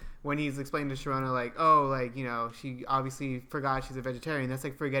 personally, when he's explaining to Sharona, like, oh, like, she obviously forgot she's a vegetarian. That's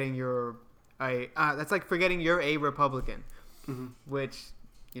like forgetting you're a Republican, which,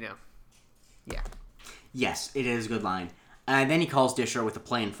 yeah. Yes, it is a good line. And then he calls Disher with a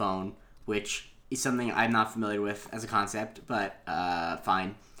plain phone, which is something I'm not familiar with as a concept, but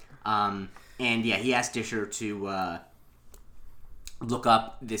fine. And yeah, he asked Disher to look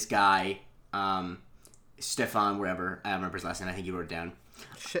up this guy, Stefan, whatever. I don't remember his last name. I think he wrote it down.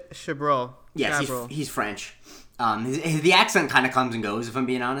 Chabrol. Yes, he's French. The accent kind of comes and goes, if I'm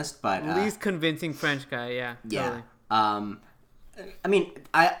being honest. But least convincing French guy, yeah. Yeah. Totally. I mean,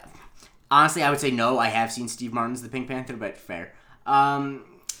 honestly, I would say no. I have seen Steve Martin's The Pink Panther, but fair. Sorry,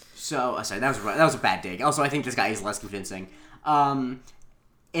 that was a bad dig. Also, I think this guy is less convincing. And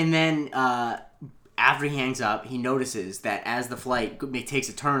then after he hangs up, he notices that as the flight takes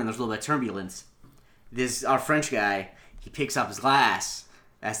a turn and there's a little bit of turbulence, our French guy, he picks up his glass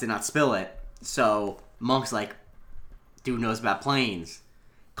as to not spill it. So Monk's like, dude knows about planes.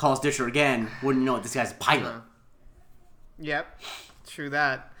 Calls Disher again, wouldn't know it. This guy's a pilot. Yep, true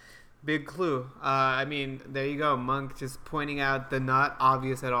that. Big clue. I mean, there you go. Monk just pointing out the not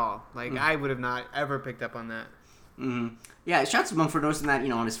obvious at all. Like, I would have not ever picked up on that. Mm-hmm. Yeah, shouts to Monk for noticing that,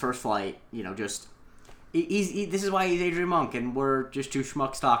 on his first flight, just... this is why he's Adrian Monk, and we're just two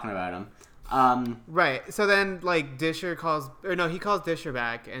schmucks talking about him. Right. So then, like, Disher calls Disher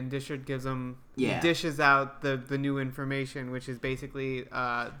back, and Disher gives him... Yeah. He dishes out the new information, which is basically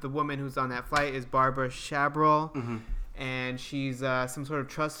the woman who's on that flight is Barbara Chabrol, and she's some sort of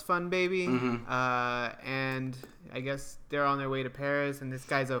trust fund baby, and I guess they're on their way to Paris, and this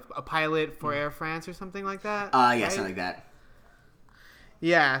guy's a pilot for Air France or something like that. Yeah, right? something like that.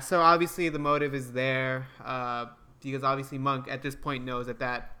 Yeah, so obviously the motive is there, because obviously Monk at this point knows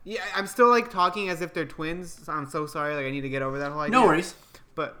that... Yeah, I'm still, like, talking as if they're twins, so I'm so sorry, like, I need to get over that whole idea. No worries.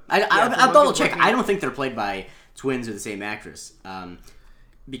 But... I'll double check. I don't think they're played by twins or the same actress,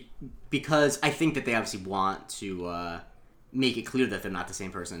 because I think that they obviously want to make it clear that they're not the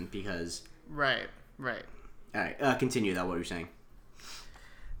same person, because... Right. Alright, continue, though, what you're saying.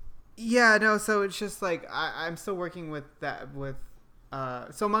 Yeah, no, so it's just, like, I'm still working with that,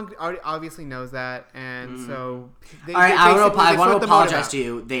 so Monk obviously knows that, and so... I want to apologize to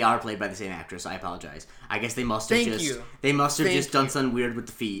you. They are played by the same actress. I apologize. I guess they must have just done something weird with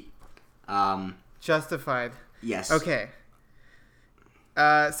the feet. Justified. Yes. Okay.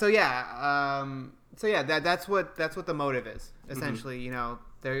 That's what the motive is, essentially. You know,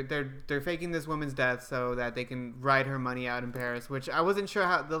 they're faking this woman's death so that they can ride her money out in Paris. Which I wasn't sure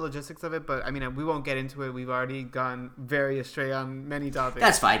how the logistics of it, but I mean, we won't get into it. We've already gone very astray on many topics.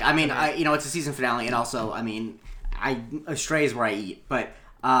 That's fine. I mean, it's a season finale, and also, I mean, astray is where I eat. But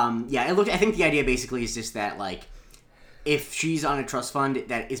I think the idea basically is just that like, if she's on a trust fund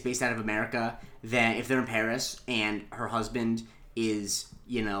that is based out of America, then if they're in Paris and her husband is,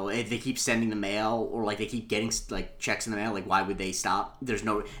 you know, if they keep sending the mail or like they keep getting like checks in the mail, like why would they stop?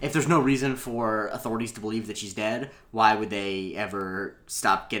 If there's no reason for authorities to believe that she's dead, why would they ever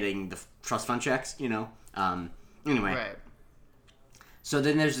stop getting the trust fund checks? You know. Anyway. Right. So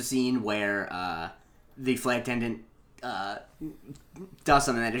then there's the scene where the flight attendant does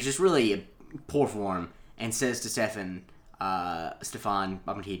something that is just really poor form and says to Stefan, I'm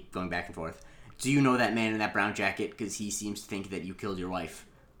gonna keep going back and forth. Do you know that man in that brown jacket? Because he seems to think that you killed your wife.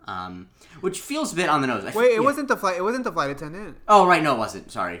 Which feels a bit on the nose. It wasn't the flight attendant. Oh right, no, it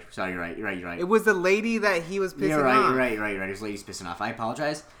wasn't. Sorry, you're right. It was the lady that he was pissing off. You're right. It was the lady's pissing off. I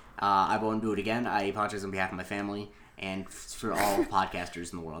apologize. I won't do it again. I apologize on behalf of my family and for all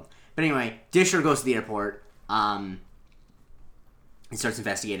podcasters in the world. But anyway, Disher goes to the airport. And starts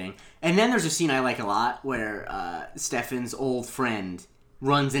investigating. And then there's a scene I like a lot where Stefan's old friend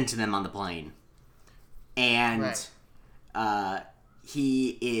runs into them on the plane. And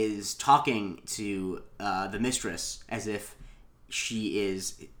he is talking to the mistress as if she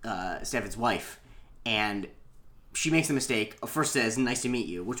is Stefan's wife. And she makes the mistake of first says, "Nice to meet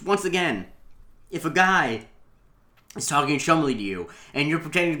you." Which, once again, if a guy is talking chummily to you and you're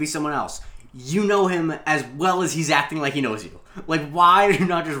pretending to be someone else, you know him as well as he's acting like he knows you. Like, why are you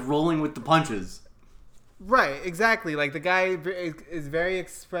not just rolling with the punches? Right, exactly. Like, the guy is very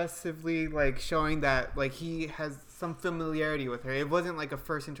expressively, like, showing that, like, he has some familiarity with her. It wasn't, like, a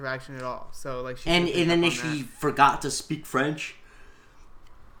first interaction at all. So, like, and then she forgot to speak French.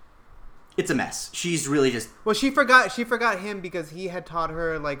 It's a mess. She's really just... Well, she forgot him because he had taught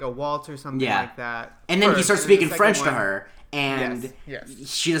her, like, a waltz or something like that. And then he starts speaking French to her. And yes.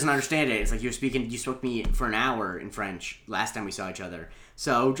 She doesn't understand it. It's like you spoke to me for an hour in French last time we saw each other.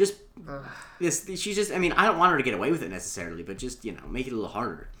 So just she's just. I mean, I don't want her to get away with it necessarily, but just make it a little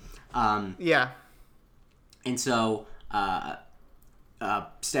harder. Yeah. And so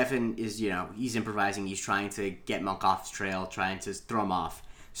Stefan is he's improvising. He's trying to get Monk off his trail, trying to throw him off.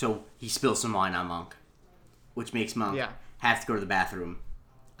 So he spills some wine on Monk, which makes Monk have to go to the bathroom.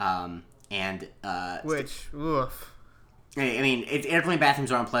 Oof. I mean, airplane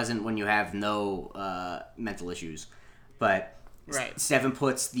bathrooms are unpleasant when you have no mental issues. But Stefan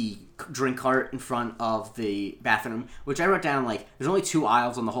puts the drink cart in front of the bathroom, which I wrote down, like, there's only 2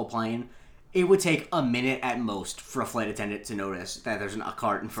 aisles on the whole plane. It would take a minute at most for a flight attendant to notice that there's a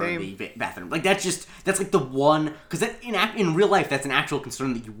cart in front of the bathroom. Like, that's like the one... Because in real life, that's an actual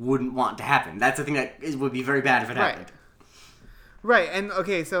concern that you wouldn't want to happen. That's the thing that would be very bad if it happened. Right, and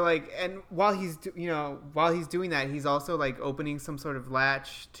okay, so like, and while he's doing that, he's also like opening some sort of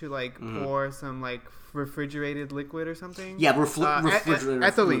latch to like pour some like refrigerated liquid or something. Yeah, refrigerated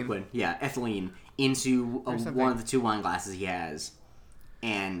ethylene. Liquid. Yeah, ethylene into one of the 2 wine glasses he has,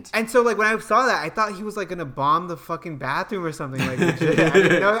 and so like when I saw that, I thought he was like gonna bomb the fucking bathroom or something. Like, legit. I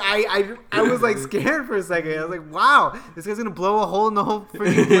didn't know. I was like scared for a second. I was like, wow, this guy's gonna blow a hole in the whole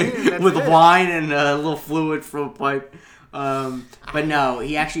freaking plane with wine and a little fluid from a pipe. But no,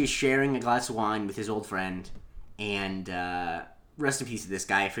 he actually is sharing a glass of wine with his old friend, and rest in peace to this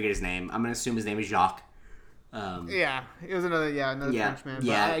guy. I forget his name. I'm gonna assume his name is Jacques. It was another Frenchman.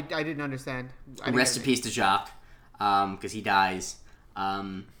 Yeah, but I didn't understand. Rest in peace to Jacques, because he dies.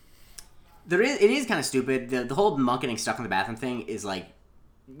 It is kind of stupid. The whole Monk getting stuck in the bathroom thing is like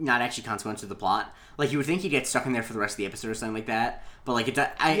not actually consequential to the plot. Like, you would think he'd get stuck in there for the rest of the episode or something like that, but like it's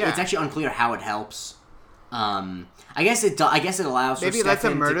actually unclear how it helps. I guess it allows. Maybe it lets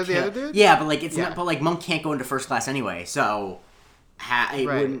him murder the other dude. Yeah, but like it's not. But like Monk can't go into first class anyway, so it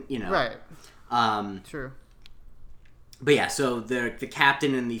wouldn't. Right. True. But yeah, so the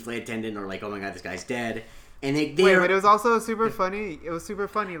captain and the flight attendant are like, "Oh my god, this guy's dead," and they. But it was also super funny. It was super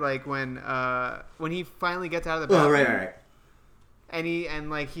funny, like when he finally gets out of the bathroom. Oh, right. And he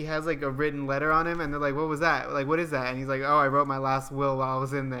has like a written letter on him, and they're like, "What was that? Like, what is that?" And he's like, "Oh, I wrote my last will while I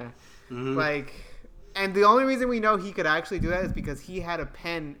was in there." Mm-hmm. Like. And the only reason we know he could actually do that is because he had a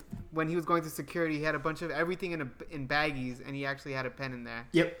pen when he was going through security. He had a bunch of everything in baggies, and he actually had a pen in there.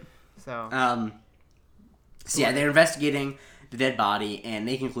 Yep. So. They're investigating the dead body, and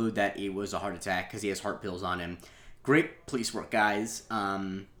they conclude that it was a heart attack because he has heart pills on him. Great police work, guys.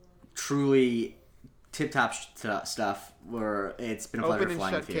 Truly tip-top stuff. Where it's been a pleasure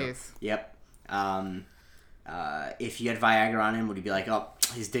flying with you. Case. Yep. if you had Viagra on him, would you be like, oh,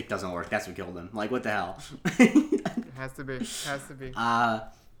 his dick doesn't work? That's what killed him. Like, what the hell? Has to be. Has to be.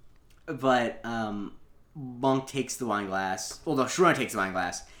 But Monk takes the wine glass. Well, no, Sharona takes the wine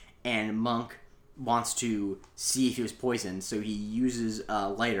glass, and Monk wants to see if he was poisoned, so he uses a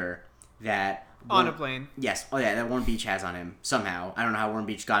lighter that... On a plane. Yes. Oh, yeah, that Warren Beach has on him, somehow. I don't know how Warren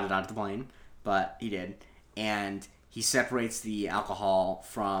Beach got it onto the plane, but he did. And he separates the alcohol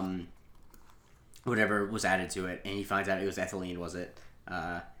from whatever was added to it, and he finds out it was ethylene, was it?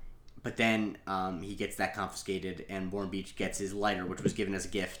 But then he gets that confiscated, and Warren Beach gets his lighter, which was given as a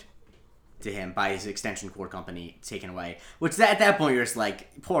gift to him by his extension cord company, taken away. Which, at that point, you're just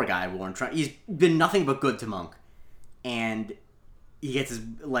like, poor guy, Warren. He's been nothing but good to Monk. And he gets his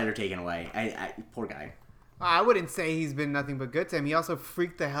lighter taken away. Poor guy. I wouldn't say he's been nothing but good to him. He also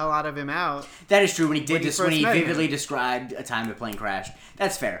freaked the hell out of him out. That is true. When he vividly described a time the plane crashed,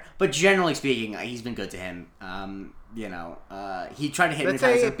 that's fair. But generally speaking, he's been good to him. He tried to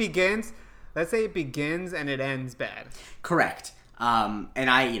hypnotize him. Let's say it begins and it ends bad. Correct.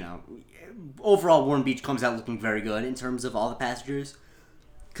 Overall, Warren Beach comes out looking very good in terms of all the passengers,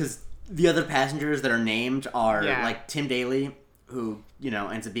 because the other passengers that are named are like Tim Daly, who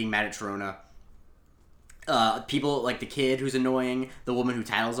ends up being mad at Sharona. People like the kid who's annoying, the woman who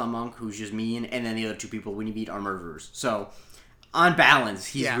tattles on Monk who's just mean, and then the other two people when you meet are murderers. So, on balance,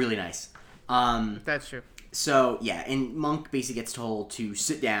 he's really nice. That's true. So, yeah, and Monk basically gets told to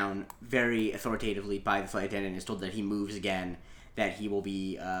sit down very authoritatively by the flight attendant and is told that if he moves again, that he will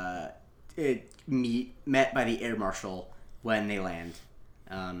be met by the air marshal when they land.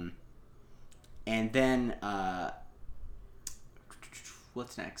 And then,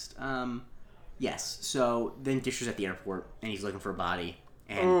 what's next? Yes, so then Disher's at the airport, and he's looking for a body.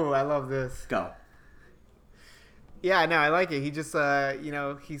 Ooh, I love this. Go. Yeah, no, I like it. He just,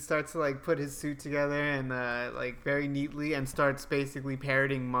 he starts to, like, put his suit together and, like, very neatly and starts basically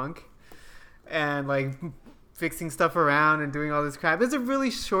parroting Monk and, like, fixing stuff around and doing all this crap. It's a really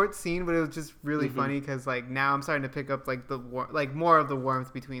short scene, but it was just really funny because, like, now I'm starting to pick up, like, more of the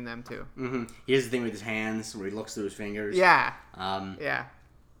warmth between them two. Mm-hmm. He has the thing with his hands where he looks through his fingers. Yeah. Yeah.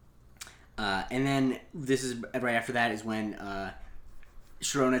 And then this is right after that is when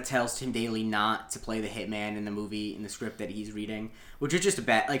Sharona tells Tim Daly not to play the hitman in the movie, in the script that he's reading, which is just a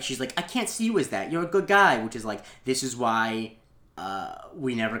bad, like, she's like, I can't see you as that. You're a good guy, which is like, this is why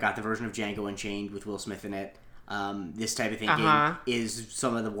we never got the version of Django Unchained with Will Smith in it. This type of thinking is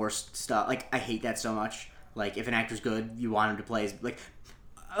some of the worst stuff. Like, I hate that so much. Like, if an actor's good, you want him to play as, like,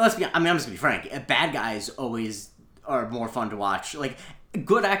 I'm just gonna be frank. Bad guys always are more fun to watch. Like,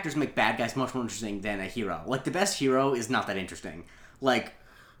 good actors make bad guys much more interesting than a hero. Like, the best hero is not that interesting. Like...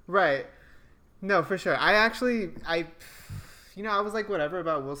 Right. No, for sure. I was like, whatever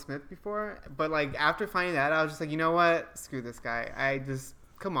about Will Smith before, but, like, after finding that, I was just like, you know what? Screw this guy.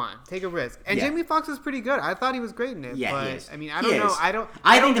 Come on, take a risk. And Jamie Foxx was pretty good. I thought he was great in it. Yeah, but, he is. I mean, I don't know.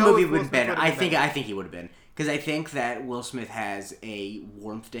 I think the movie would have been better. I think he would have been. Because I think that Will Smith has a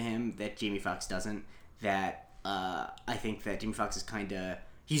warmth to him that Jamie Foxx doesn't. That... I think that Jamie Foxx is kind of...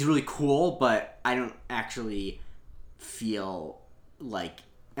 He's really cool, but I don't actually feel like...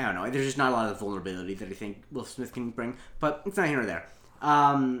 I don't know. There's just not a lot of vulnerability that I think Will Smith can bring. But it's not here or there.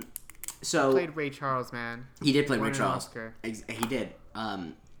 He played Ray Charles, man. He did play Ray Charles. He did.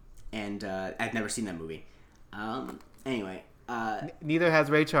 And I've never seen that movie. Anyway. Neither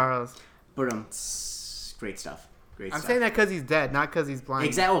has Ray Charles. But great stuff. I'm saying that because he's dead, not because he's blind.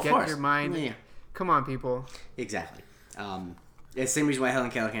 Exactly, of course. Get your mind... Yeah. Come on, people. Exactly. It's the same reason why Helen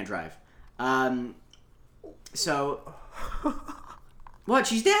Keller can't drive. So... What?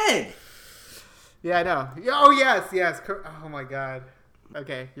 She's dead! Yeah, I know. Oh, yes. Oh, my God.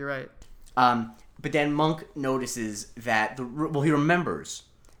 Okay, you're right. But then Monk notices that... he remembers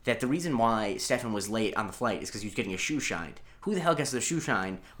that the reason why Stefan was late on the flight is because he was getting his shoe shined. Who the hell gets their shoe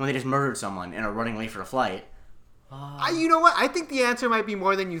shined when they just murdered someone and are running late for a flight? You know what? I think the answer might be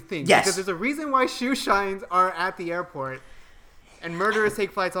more than you think. Yes. Because there's a reason why shoe shines are at the airport. And murderers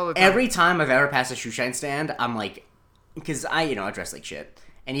take flights all the time. Every time I've ever passed a shoe shine stand, I'm like... Because I dress like shit.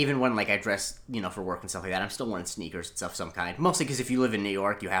 And even when, like, I dress, for work and stuff like that, I'm still wearing sneakers and stuff of some kind. Mostly because if you live in New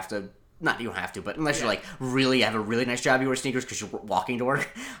York, you have to... Not you don't have to, but unless you're, like, really have a really nice job, you wear sneakers because you're walking to work.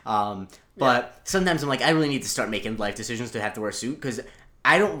 But sometimes I'm like, I really need to start making life decisions to have to wear a suit because...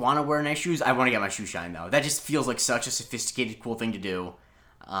 I don't want to wear nice shoes. I want to get my shoe shine, though. That just feels like such a sophisticated, cool thing to do.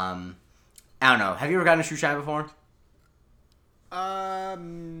 I don't know. Have you ever gotten a shoe shine before?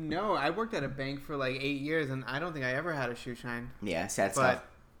 No. I worked at a bank for like 8 years, and I don't think I ever had a shoe shine. Yeah, sad stuff.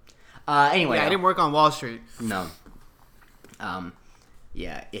 Anyway. Yeah, I didn't work on Wall Street. No.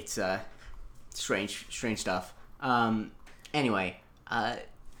 Yeah, it's, strange stuff. Anyway,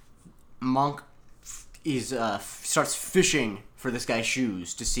 Monk starts fishing for this guy's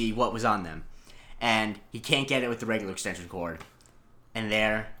shoes to see what was on them, and he can't get it with the regular extension cord. And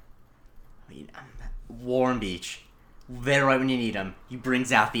there, Warren Beach, there right when you need him, he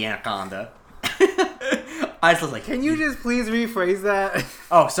brings out the anaconda. I just was like, can you just please rephrase that?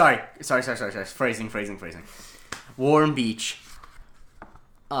 Oh, sorry. Phrasing. Warren Beach,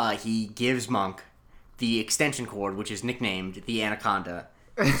 he gives Monk the extension cord, which is nicknamed the anaconda,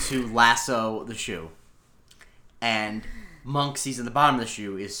 to lasso the shoe. And Monk sees at the bottom of the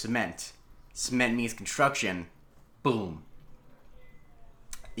shoe is cement. Cement means construction. Boom.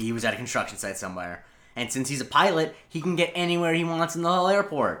 He was at a construction site somewhere. And since he's a pilot, he can get anywhere he wants in the whole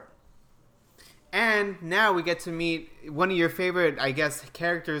airport. And now we get to meet one of your favorite, I guess,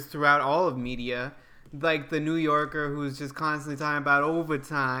 characters throughout all of media. Like the New Yorker who's just constantly talking about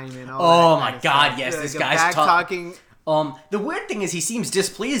overtime and all that. Oh my god, yes, this guy's talking. The weird thing is he seems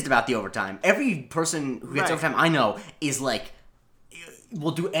displeased about the overtime. Every person who gets overtime I know is like,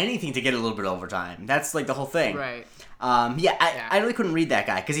 will do anything to get a little bit of overtime. That's like the whole thing. Right. I really couldn't read that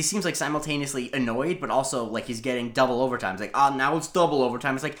guy because he seems like simultaneously annoyed, but also like he's getting double overtime. It's like, oh, now it's double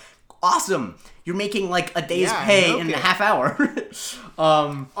overtime. It's like, awesome. You're making like a day's pay in a half hour.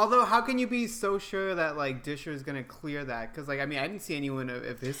 Although, how can you be so sure that like Disher is gonna clear that? Because like, I mean, I didn't see anyone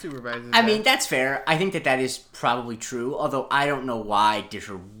of his supervisors. I mean, that's fair. I think that is probably true. Although I don't know why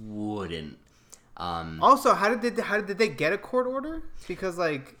Disher wouldn't. Also, how did they get a court order? Because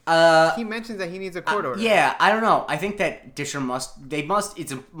like he mentions that he needs a court order. Yeah, I don't know. I think that Disher he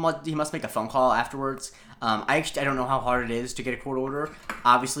must make a phone call afterwards. I don't know how hard it is to get a court order.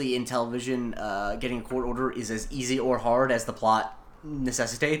 Obviously, in television, getting a court order is as easy or hard as the plot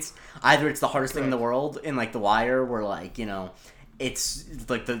necessitates. Either it's the hardest thing in the world, in like The Wire, where like it's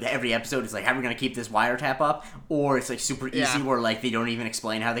like every episode is like, how are we gonna keep this wiretap up? Or it's like super easy, where like they don't even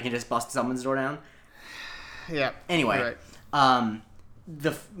explain how they can just bust someone's door down. Yeah. Anyway, right.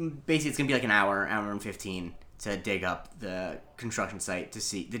 Basically it's gonna be like an hour and 15 to dig up the construction site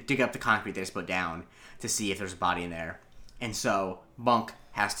to dig up the concrete they just put down to see if there's a body in there. And so Monk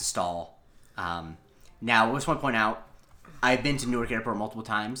has to stall. Now, I just want to point out, I've been to Newark Airport multiple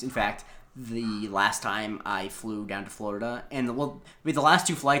times. In fact, the last time I flew down to Florida, and the last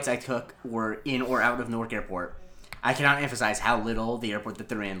two flights I took were in or out of Newark Airport. I cannot emphasize how little the airport that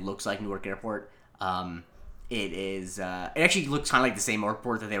they're in looks like Newark Airport. It actually looks kind of like the same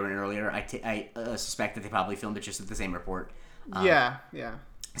airport that they were in earlier. I suspect that they probably filmed it just at the same airport. Yeah.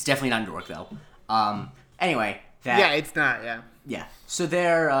 It's definitely not Newark, though. Anyway. Yeah, it's not, yeah. Yeah. So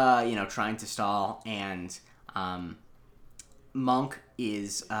they're, trying to stall, and Monk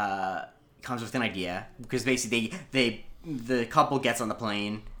comes with an idea, because basically the couple gets on the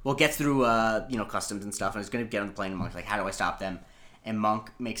plane, gets through, customs and stuff, and is going to get on the plane, and Monk's like, how do I stop them? And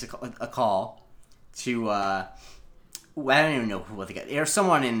Monk makes a call to, I don't even know what they got. There's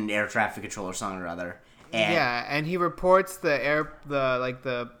someone in air traffic control or something or other. And he reports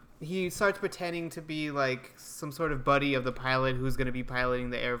he starts pretending to be like some sort of buddy of the pilot who's going to be piloting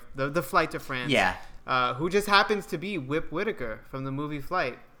the flight to France. Yeah. Who just happens to be Whip Whitaker from the movie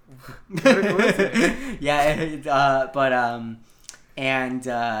Flight. Yeah,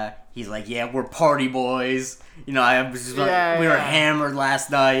 and he's like, yeah, we're party boys. We were hammered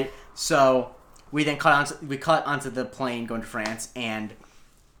last night. So we then cut onto the plane going to France, and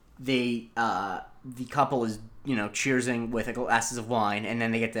the couple is cheersing with glasses of wine, and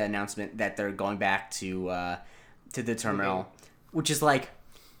then they get the announcement that they're going back to the terminal, which is like,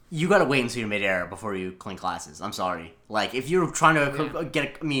 you gotta wait until you're midair before you clink glasses. I'm sorry. Like, if you're trying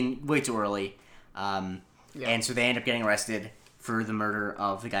to way too early. And so they end up getting arrested for the murder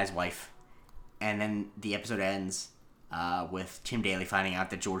of the guy's wife, and then the episode ends with Tim Daly finding out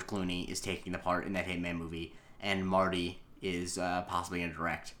that George Clooney is taking the part in that Hitman movie, and Marty is possibly going to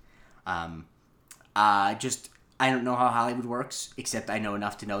direct. I don't know how Hollywood works, except I know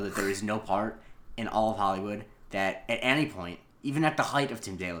enough to know that there is no part in all of Hollywood that at any point, even at the height of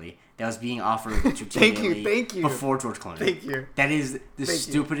Tim Daly, that was being offered to Tim Daly before George Clooney. Thank you. That is the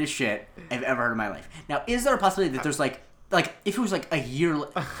stupidest shit I've ever heard in my life. Now, is there a possibility that there's like if it was like a year,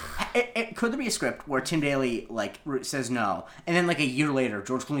 could there be a script where Tim Daly says no, and then like a year later,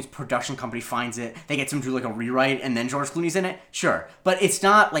 George Clooney's production company finds it, they get him to do like a rewrite, and then George Clooney's in it? Sure, but it's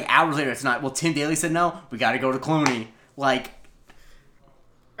not like hours later. It's not. Well, Tim Daly said no. We got to go to Clooney. Like,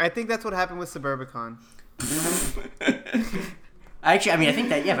 I think that's what happened with Suburbicon. Actually, I mean, I think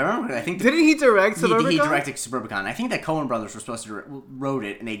that, if I remember, didn't he direct Suburbicon? He directed Suburbicon. I think that Coen Brothers were supposed to wrote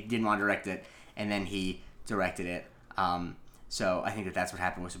it, and they didn't want to direct it, and then he directed it. So I think that that's what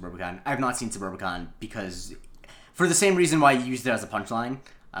happened with Suburbicon. I've not seen Suburbicon because, for the same reason why you used it as a punchline.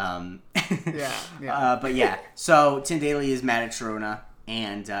 But yeah, so Tim Daly is mad at Sharona,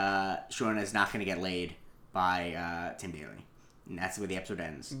 and Sharona is not going to get laid by Tim Daly. And that's where the episode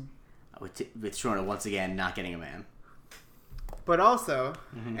ends. With Sharona once again not getting a man. But also,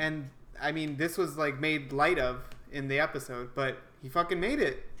 and I mean, this was like made light of in the episode, but he fucking made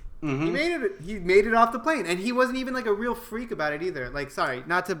it. Mm-hmm. He made it off the plane, and he wasn't even like a real freak about it either. Like, sorry,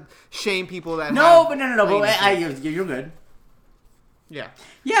 not to shame people that. No. But you're good. Yeah.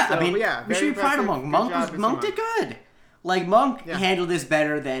 Yeah, so, I mean, we should be proud of Monk. Monk did good. Like, Monk handled this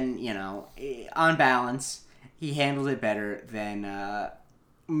better than, on balance, he handled it better than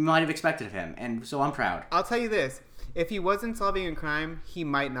we might have expected of him, and so I'm proud. I'll tell you this. If he wasn't solving a crime, he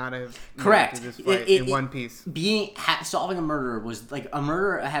might not have correct this fight in one piece. Solving a murder was like a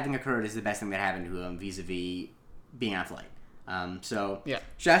murder having occurred is the best thing that happened to him vis-a-vis being on flight.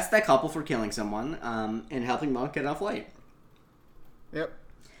 Just that couple for killing someone and helping Monk get on flight. Yep.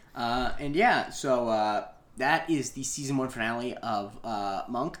 That is the season 1 finale of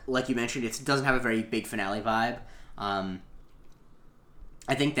Monk. Like you mentioned, it doesn't have a very big finale vibe. I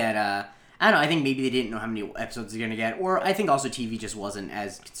think that I don't know. I think maybe they didn't know how many episodes they're going to get. Or I think also TV just wasn't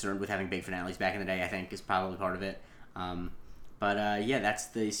as concerned with having big finales back in the day, I think, is probably part of it. That's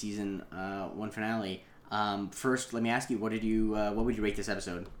the season 1 finale. First, let me ask you, what would you rate this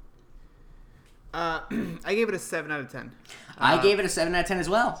episode? I gave it a 7 out of 10. I gave it a 7 out of 10 as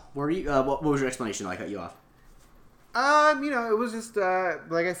well. What was your explanation? I cut you off. It was just,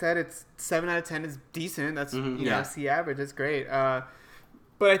 like I said, it's 7 out of 10 is decent. That's, C average. It's great.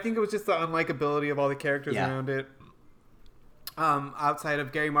 But I think it was just the unlikability of all the characters around it. Outside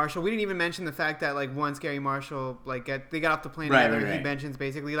of Gary Marshall, we didn't even mention the fact that like once Gary Marshall they got off the plane together, he mentions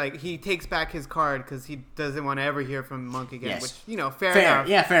basically like he takes back his card because he doesn't want to ever hear from Monk again. Yes. Which fair enough.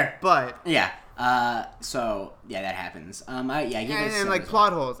 Yeah, fair. But that happens. I give it and like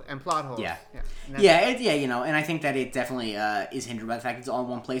plot holes. Yeah. And I think that it definitely is hindered by the fact it's all in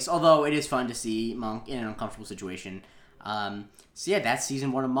one place. Although it is fun to see Monk in an uncomfortable situation. That's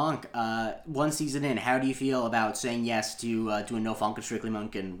season 1 of Monk. 1 season in, how do you feel about saying yes to doing No Funk and Strictly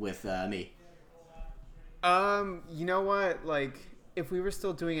Monkin' with me? You know what? Like, if we were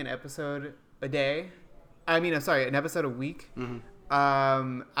still doing an episode a day, an episode a week,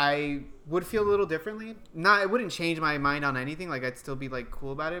 I would feel a little differently. It wouldn't change my mind on anything. Like, I'd still be like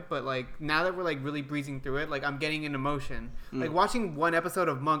cool about it. But like now that we're like really breezing through it, like I'm getting an emotion. Like watching 1 episode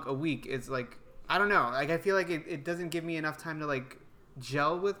of Monk a week is like. I don't know. Like, I feel like it doesn't give me enough time to, like,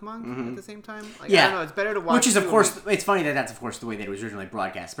 gel with Monk at the same time. Like, I don't know. It's better to watch. Which is, of course, it's funny that's, of course, the way that it was originally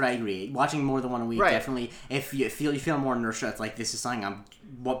broadcast. But I agree. Watching more than 1 a week, definitely, if you feel more inertia, it's like, this is something I'm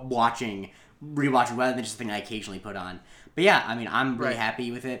rewatching, rather than just a thing I occasionally put on. But yeah, I mean, I'm really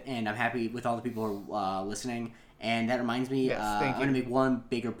happy with it, and I'm happy with all the people who are listening. And that reminds me, I'm going to make one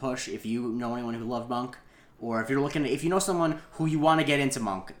bigger push. If you know anyone who loved Monk, or if you know someone who you want to get into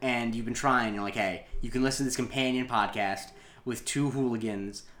Monk and you've been trying, you're like, hey, you can listen to this companion podcast with 2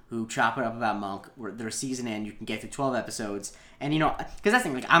 hooligans who chop it up about Monk. They're a season in, you can get through 12 episodes. And, because that's the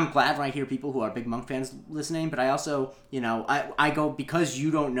thing, like, I'm glad when I hear people who are big Monk fans listening, but I also, I go, because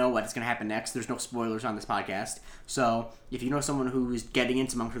you don't know what's going to happen next, there's no spoilers on this podcast. So if you know someone who is getting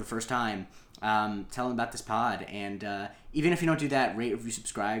into Monk for the first time, tell them about this pod. And even if you don't do that, rate, review,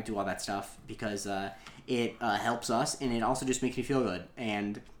 subscribe, do all that stuff, because it helps us, and it also just makes me feel good.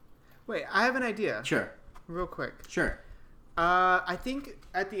 And wait, I have an idea. Sure. Real quick. Sure. I think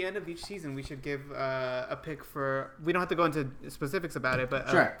at the end of each season we should give a pick for. We don't have to go into specifics about it,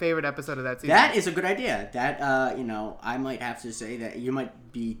 but a favorite episode of that season. That is a good idea. That I might have to say that you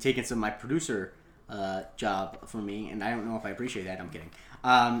might be taking some of my producer job from me, and I don't know if I appreciate that. I'm kidding.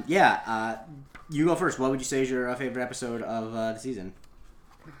 You go first. What would you say is your favorite episode of the season?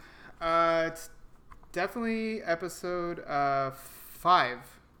 It's definitely episode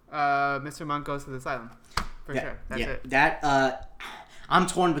 5. Mr. Monk Goes to the Asylum. For sure. That's it. That I'm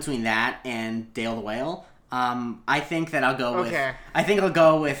torn between that and Dale the Whale. I think that I'll go with. I think I'll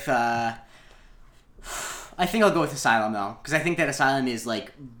go with Asylum though, because I think that Asylum is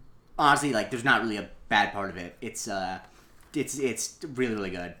like, honestly, like there's not really a bad part of it. It's really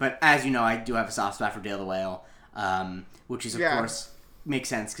really good. But as you know, I do have a soft spot for Dale the Whale, which is of course makes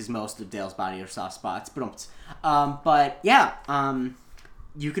sense because most of Dale's body are soft spots.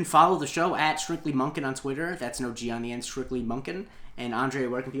 You can follow the show at Strictly Monkin on Twitter. That's no G on the end, Strictly Monkin. And Andre,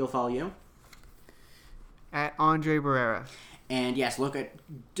 where can people follow you? At Andre Barrera. And yes, look at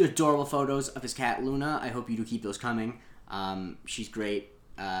adorable photos of his cat Luna. I hope you do keep those coming. She's great.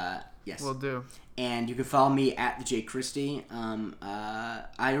 Yes. Will do. And you can follow me at the Jake Christie. I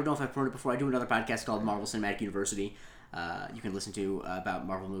don't know if I've promoted it before. I do another podcast called Marvel Cinematic University. You can listen to about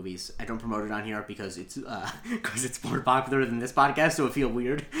Marvel movies. I don't promote it on here because it's more popular than this podcast, so it feels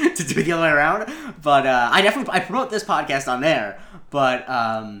weird to do it the other way around. But I promote this podcast on there. But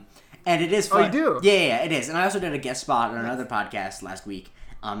and it is fun. Oh, you do? Yeah, it is. And I also did a guest spot on another podcast last week.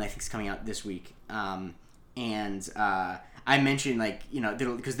 I think it's coming out this week. I mentioned, like, you know,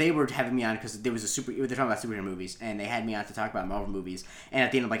 because they were having me on because they're talking about superhero movies, and they had me on to talk about Marvel movies. And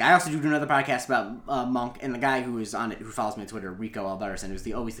at the end, I'm like, I also do another podcast about Monk, and the guy who is on it, who follows me on Twitter, Rico Albertson,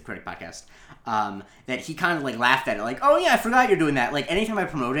 who's Always the Critic podcast, that he kind of, like, laughed at it, like, oh, yeah, I forgot you're doing that. Like, anytime I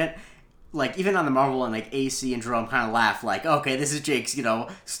promote it, like, even on the Marvel and, like, AC and Jerome kind of laugh, like, okay, this is Jake's, you know,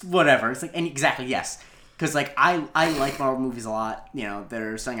 whatever. It's like, and exactly, yes. Because, like, I like Marvel movies a lot. You know,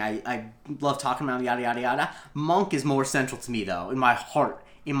 they're something I love talking about, yada, yada, yada. Monk is more central to me, though, in my heart,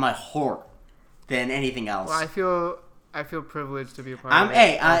 than anything else. Well, I feel privileged to be a part of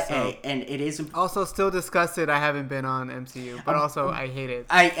it. And it is... Also, still disgusted I haven't been on MCU, but also I hate it.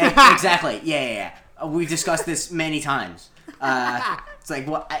 Exactly, yeah. We've discussed this many times. It's like,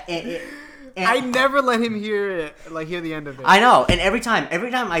 what... I never let him hear the end of it. I know, and every time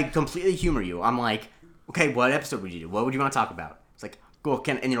I completely humor you, I'm like... Okay, what episode would you do? What would you want to talk about? It's like, cool,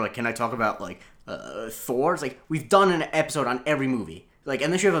 and you're like, can I talk about, like, Thor? It's like, we've done an episode on every movie. Like,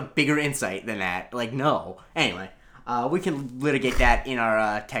 unless you have a bigger insight than that. Like, no. Anyway, we can litigate that in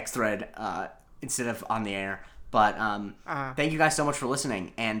our text thread instead of on the air. But thank you guys so much for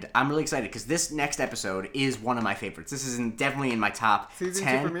listening, and I'm really excited because this next episode is one of my favorites. This is definitely in my top Season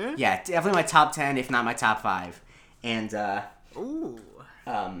 10. 2 premiere? Yeah, definitely my top 10, if not my top 5. And,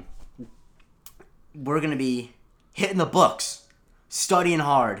 we're going to be hitting the books, studying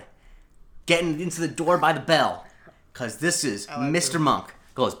hard, getting into the door by the bell, because this is Mr. Monk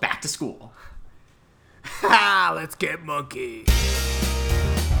goes back to school. Let's get monkey.